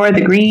right, for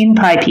the green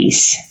pie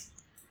piece.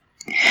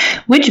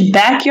 Which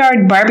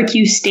backyard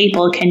barbecue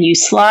staple can you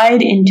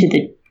slide into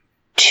the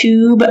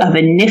tube of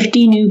a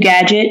nifty new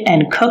gadget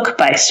and cook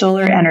by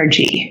solar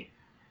energy?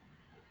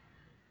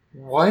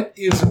 What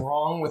is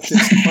wrong with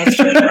this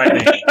question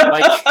writing?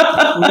 Like,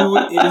 who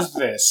is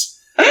this?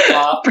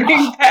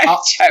 Bring back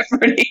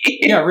Jeopardy.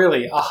 Yeah,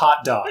 really, a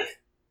hot dog.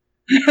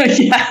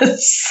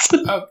 Yes.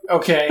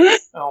 Okay.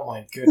 Oh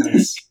my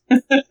goodness.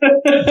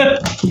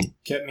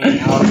 Get me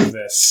out of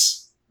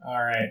this. All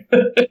right,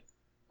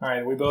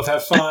 we both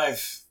have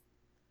 5.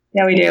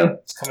 Yeah, we do.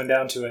 It's coming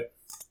down to it.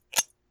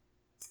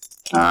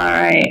 All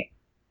right.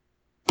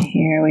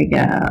 Here we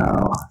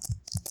go.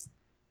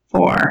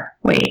 4.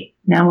 Wait,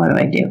 now what do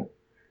I do?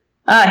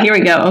 Here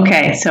we go.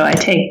 Okay, so I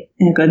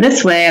go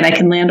this way, and I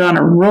can land on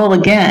a roll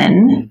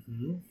again.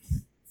 Mm-hmm.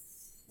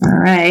 All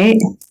right.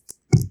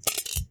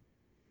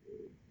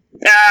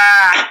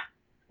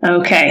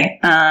 Okay.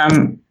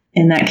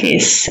 In that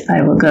case,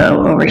 I will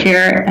go over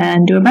here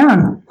and do a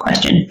Brown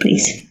question,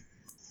 please.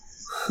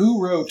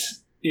 Who wrote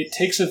 "It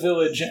Takes a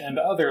Village and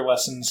Other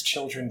Lessons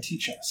Children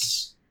Teach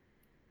Us"?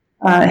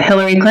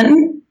 Hillary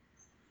Clinton?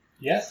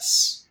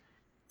 Yes.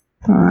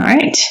 All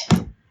right.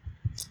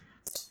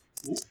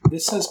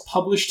 This says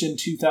published in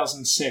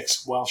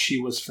 2006 while she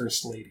was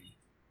First Lady.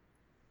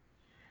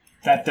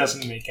 That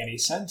doesn't make any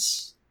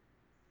sense.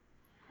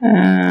 All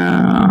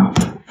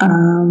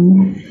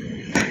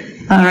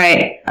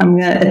right.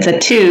 It's a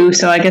 2,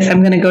 so I guess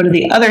I'm gonna go to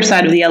the other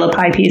side of the yellow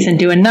pie piece and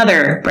do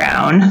another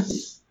Brown.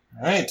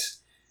 All right.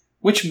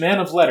 Which man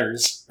of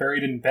letters,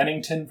 buried in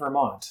Bennington,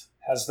 Vermont,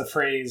 has the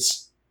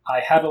phrase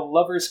 "I had a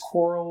lover's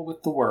quarrel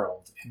with the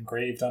world"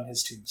 engraved on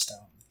his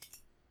tombstone?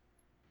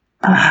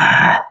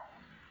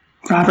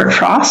 Robert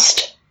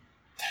Frost?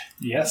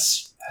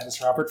 Yes, that is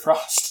Robert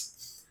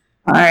Frost.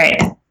 All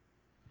right.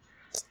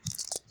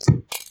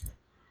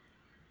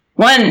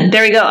 1.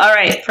 There we go. All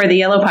right, for the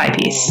yellow pie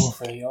piece. Oh,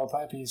 for the yellow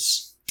pie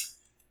piece.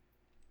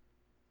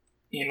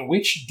 In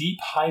which deep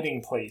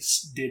hiding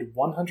place did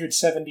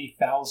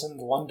 170,000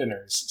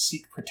 Londoners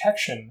seek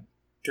protection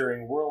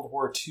during World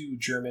War II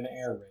German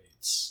air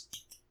raids?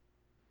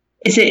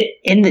 Is it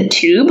in the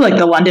tube, like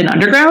the London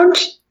Underground?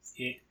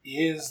 It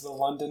is the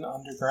London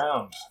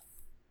Underground.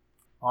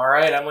 All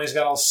right, Emily's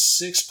got all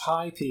 6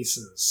 pie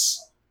pieces.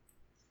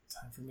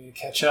 Time for me to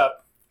catch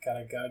up.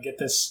 Gotta get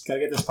this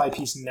pie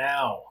piece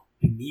now.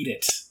 I need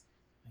it.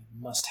 I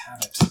must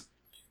have it.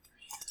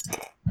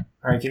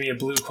 All right, give me a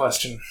blue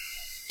question.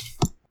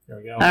 There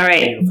we go. All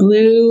right,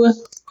 blue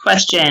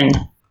question.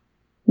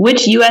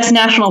 Which U.S.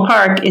 national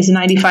park is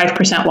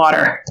 95%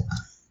 water?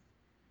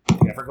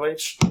 The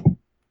Everglades?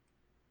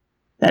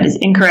 That is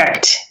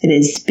incorrect. It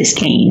is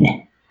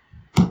Biscayne.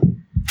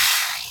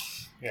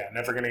 Yeah,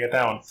 never gonna get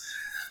that one.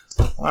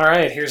 All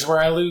right, here's where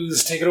I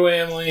lose. Take it away,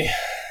 Emily.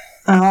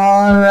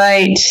 All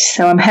right,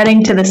 so I'm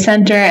heading to the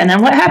center, and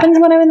then what happens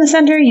when I'm in the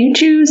center? You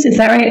choose, is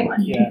that right?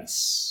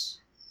 Yes.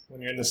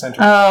 When you're in the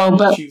center,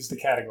 you choose the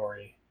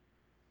category.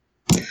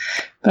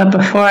 But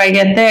before I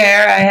get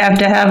there, I have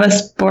to have a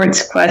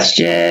sports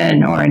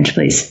question. Orange,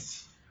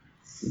 please.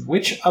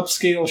 Which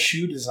upscale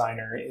shoe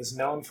designer is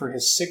known for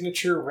his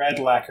signature red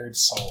lacquered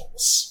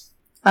soles?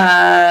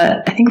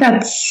 I think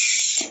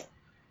that's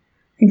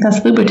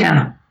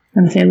Louboutin. I'm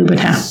going to say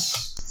Louboutin.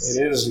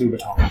 It is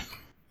Louboutin.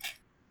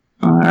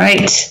 All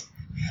right.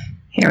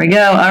 Here we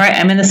go. All right,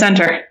 I'm in the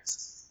center.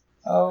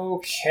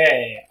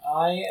 Okay,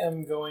 I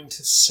am going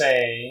to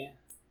say...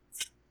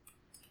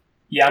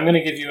 Yeah, I'm going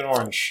to give you an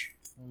orange.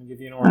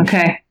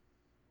 Okay.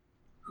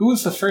 Who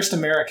was the first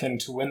American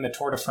to win the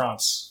Tour de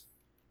France?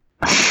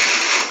 I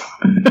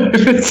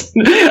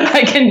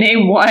can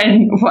name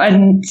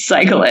one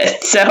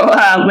cyclist. So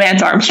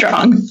Lance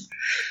Armstrong.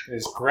 It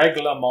is Greg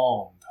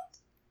LeMond.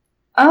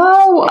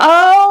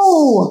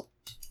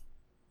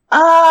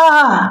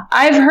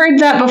 I've heard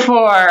that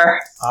before.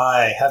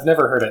 I have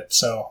never heard it,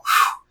 so...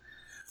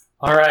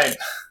 All right.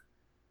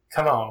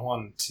 Come on.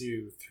 1,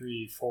 2,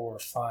 3, 4,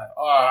 5.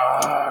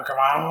 Come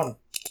on.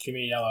 Give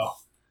me yellow.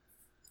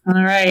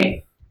 All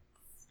right.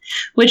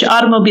 Which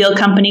automobile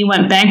company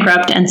went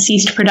bankrupt and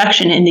ceased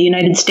production in the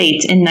United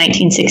States in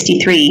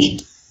 1963?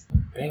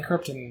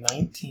 Bankrupt in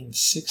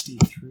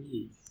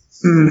 1963?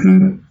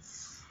 Mm-hmm.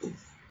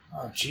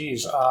 Oh,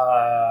 geez.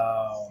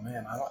 Oh,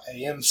 man.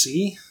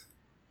 AMC?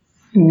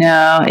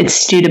 No, it's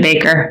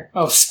Studebaker.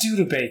 Oh,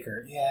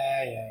 Studebaker.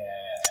 Yeah.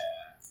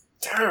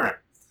 Darn it.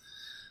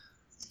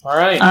 All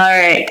right.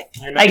 I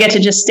get to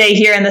just stay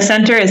here in the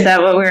center? Is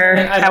that what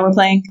how we're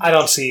playing? I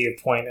don't see a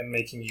point in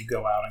making you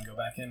go out and go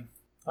back in.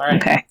 All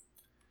right. Okay.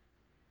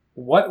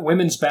 What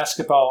women's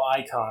basketball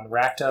icon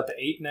racked up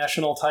 8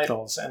 national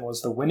titles and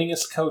was the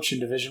winningest coach in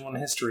Division I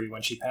history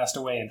when she passed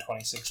away in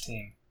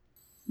 2016?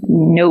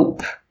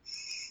 Nope.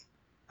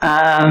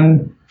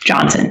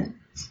 Johnson.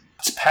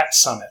 It's Pat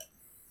Summitt.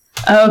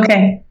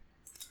 Okay.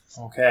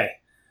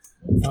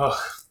 Ugh.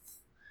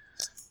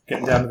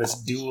 Getting down to this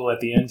duel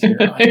at the end here.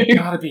 You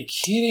gotta be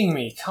kidding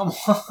me. Come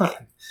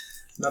on.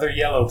 Another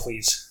yellow,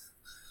 please.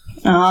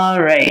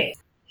 All right.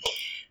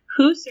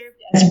 Who served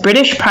as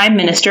British Prime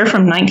Minister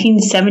from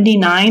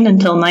 1979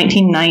 until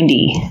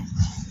 1990?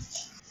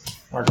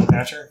 Margaret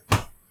Thatcher?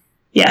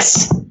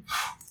 Yes.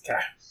 Okay.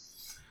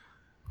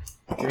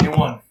 Give me a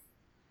 1.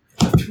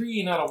 A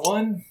 3, not a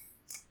 1.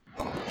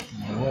 I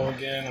roll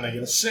again, and I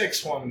get a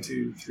 6. 1,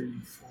 2,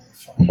 3, 4,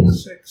 5,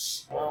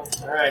 6. Well,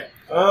 all right.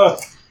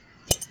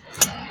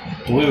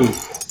 Blue.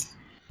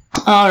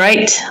 All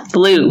right,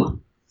 blue.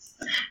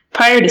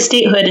 Prior to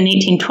statehood in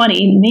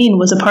 1820, Maine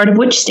was a part of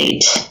which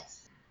state?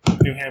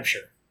 New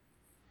Hampshire.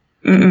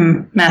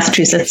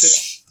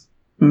 Massachusetts.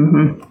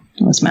 It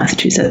was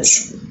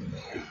Massachusetts.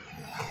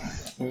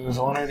 It was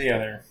one or the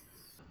other.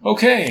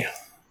 Okay.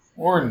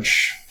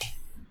 Orange.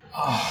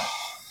 Oh.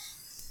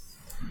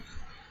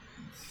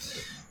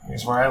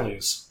 Here's where I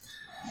lose.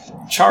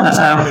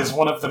 Charizard is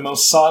one of the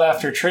most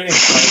sought-after trading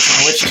cards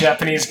in which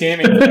Japanese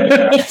gaming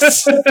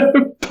franchise?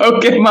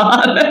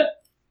 Pokemon.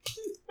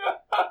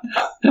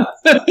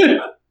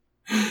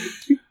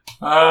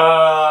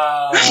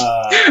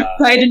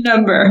 Write a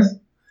number.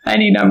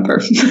 Any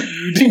number.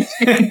 You did.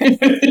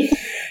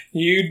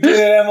 You did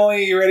it,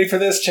 Emily. You ready for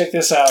this? Check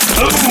this out.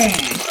 Boom!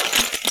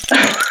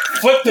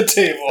 Flip the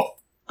table.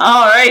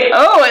 All right.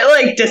 Oh, it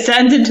like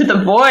descends into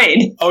the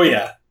void. Oh,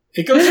 yeah.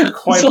 It goes for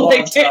quite a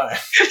long time.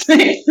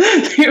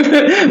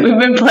 We've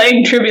been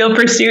playing Trivial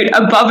Pursuit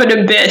above an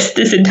abyss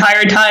this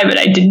entire time, and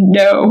I didn't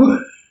know.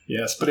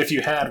 Yes, but if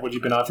you had, would you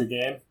have been off your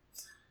game?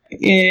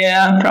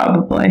 Yeah,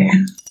 probably.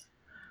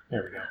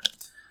 There we go.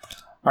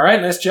 All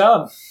right, nice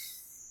job.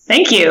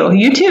 Thank you.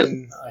 You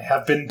too. I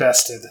have been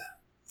bested.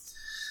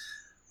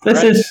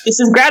 This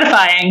is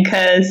gratifying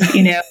because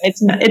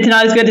it's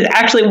not as good as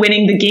actually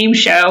winning the game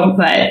show,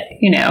 but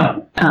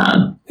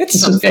it's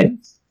something.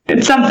 Good.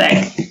 It's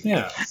something.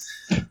 Yeah.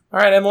 All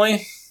right,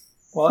 Emily.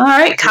 Well, all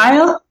right,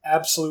 Kyle.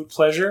 Absolute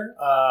pleasure.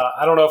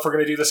 I don't know if we're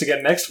going to do this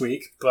again next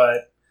week,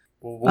 but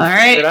we'll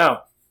figure it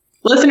out.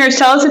 Listeners,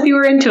 tell us if you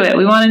were into it.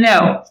 We want to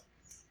know.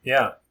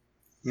 Yeah.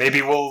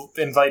 Maybe we'll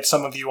invite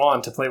some of you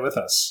on to play with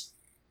us.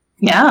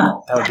 Yeah.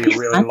 That would be a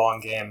really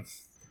long game.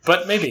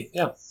 But maybe,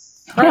 yeah.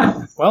 All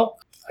right. Well,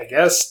 I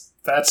guess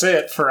that's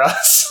it for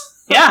us.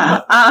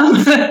 Yeah.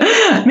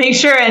 Make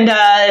sure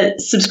and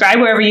subscribe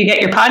wherever you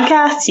get your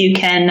podcasts. You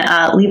can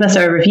leave us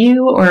a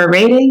review or a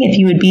rating if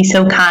you would be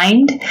so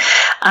kind.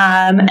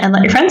 And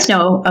let your friends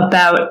know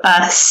about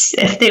us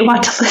if they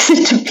want to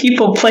listen to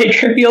people play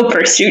Trivial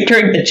Pursuit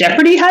during the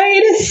Jeopardy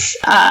hiatus.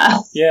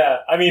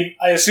 Yeah. I mean,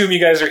 I assume you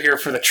guys are here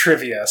for the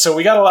trivia. So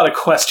we got a lot of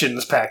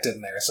questions packed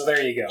in there. So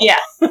there you go. Yeah,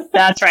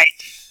 that's right.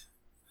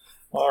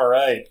 All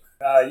right.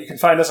 You can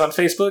find us on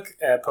Facebook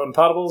at Potent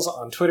Potables,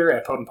 on Twitter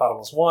at Potent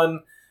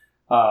Potables1.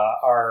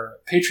 Our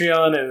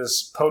Patreon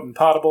is Potent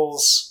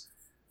Potables.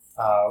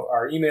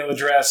 Our email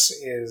address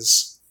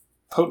is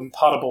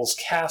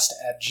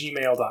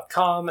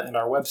potentpotablescast@gmail.com, and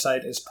our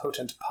website is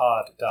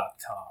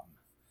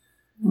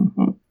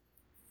potentpod.com.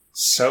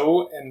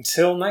 So,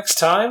 until next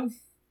time,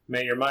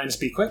 may your minds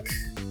be quick,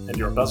 and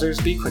your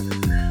buzzers be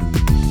quicker.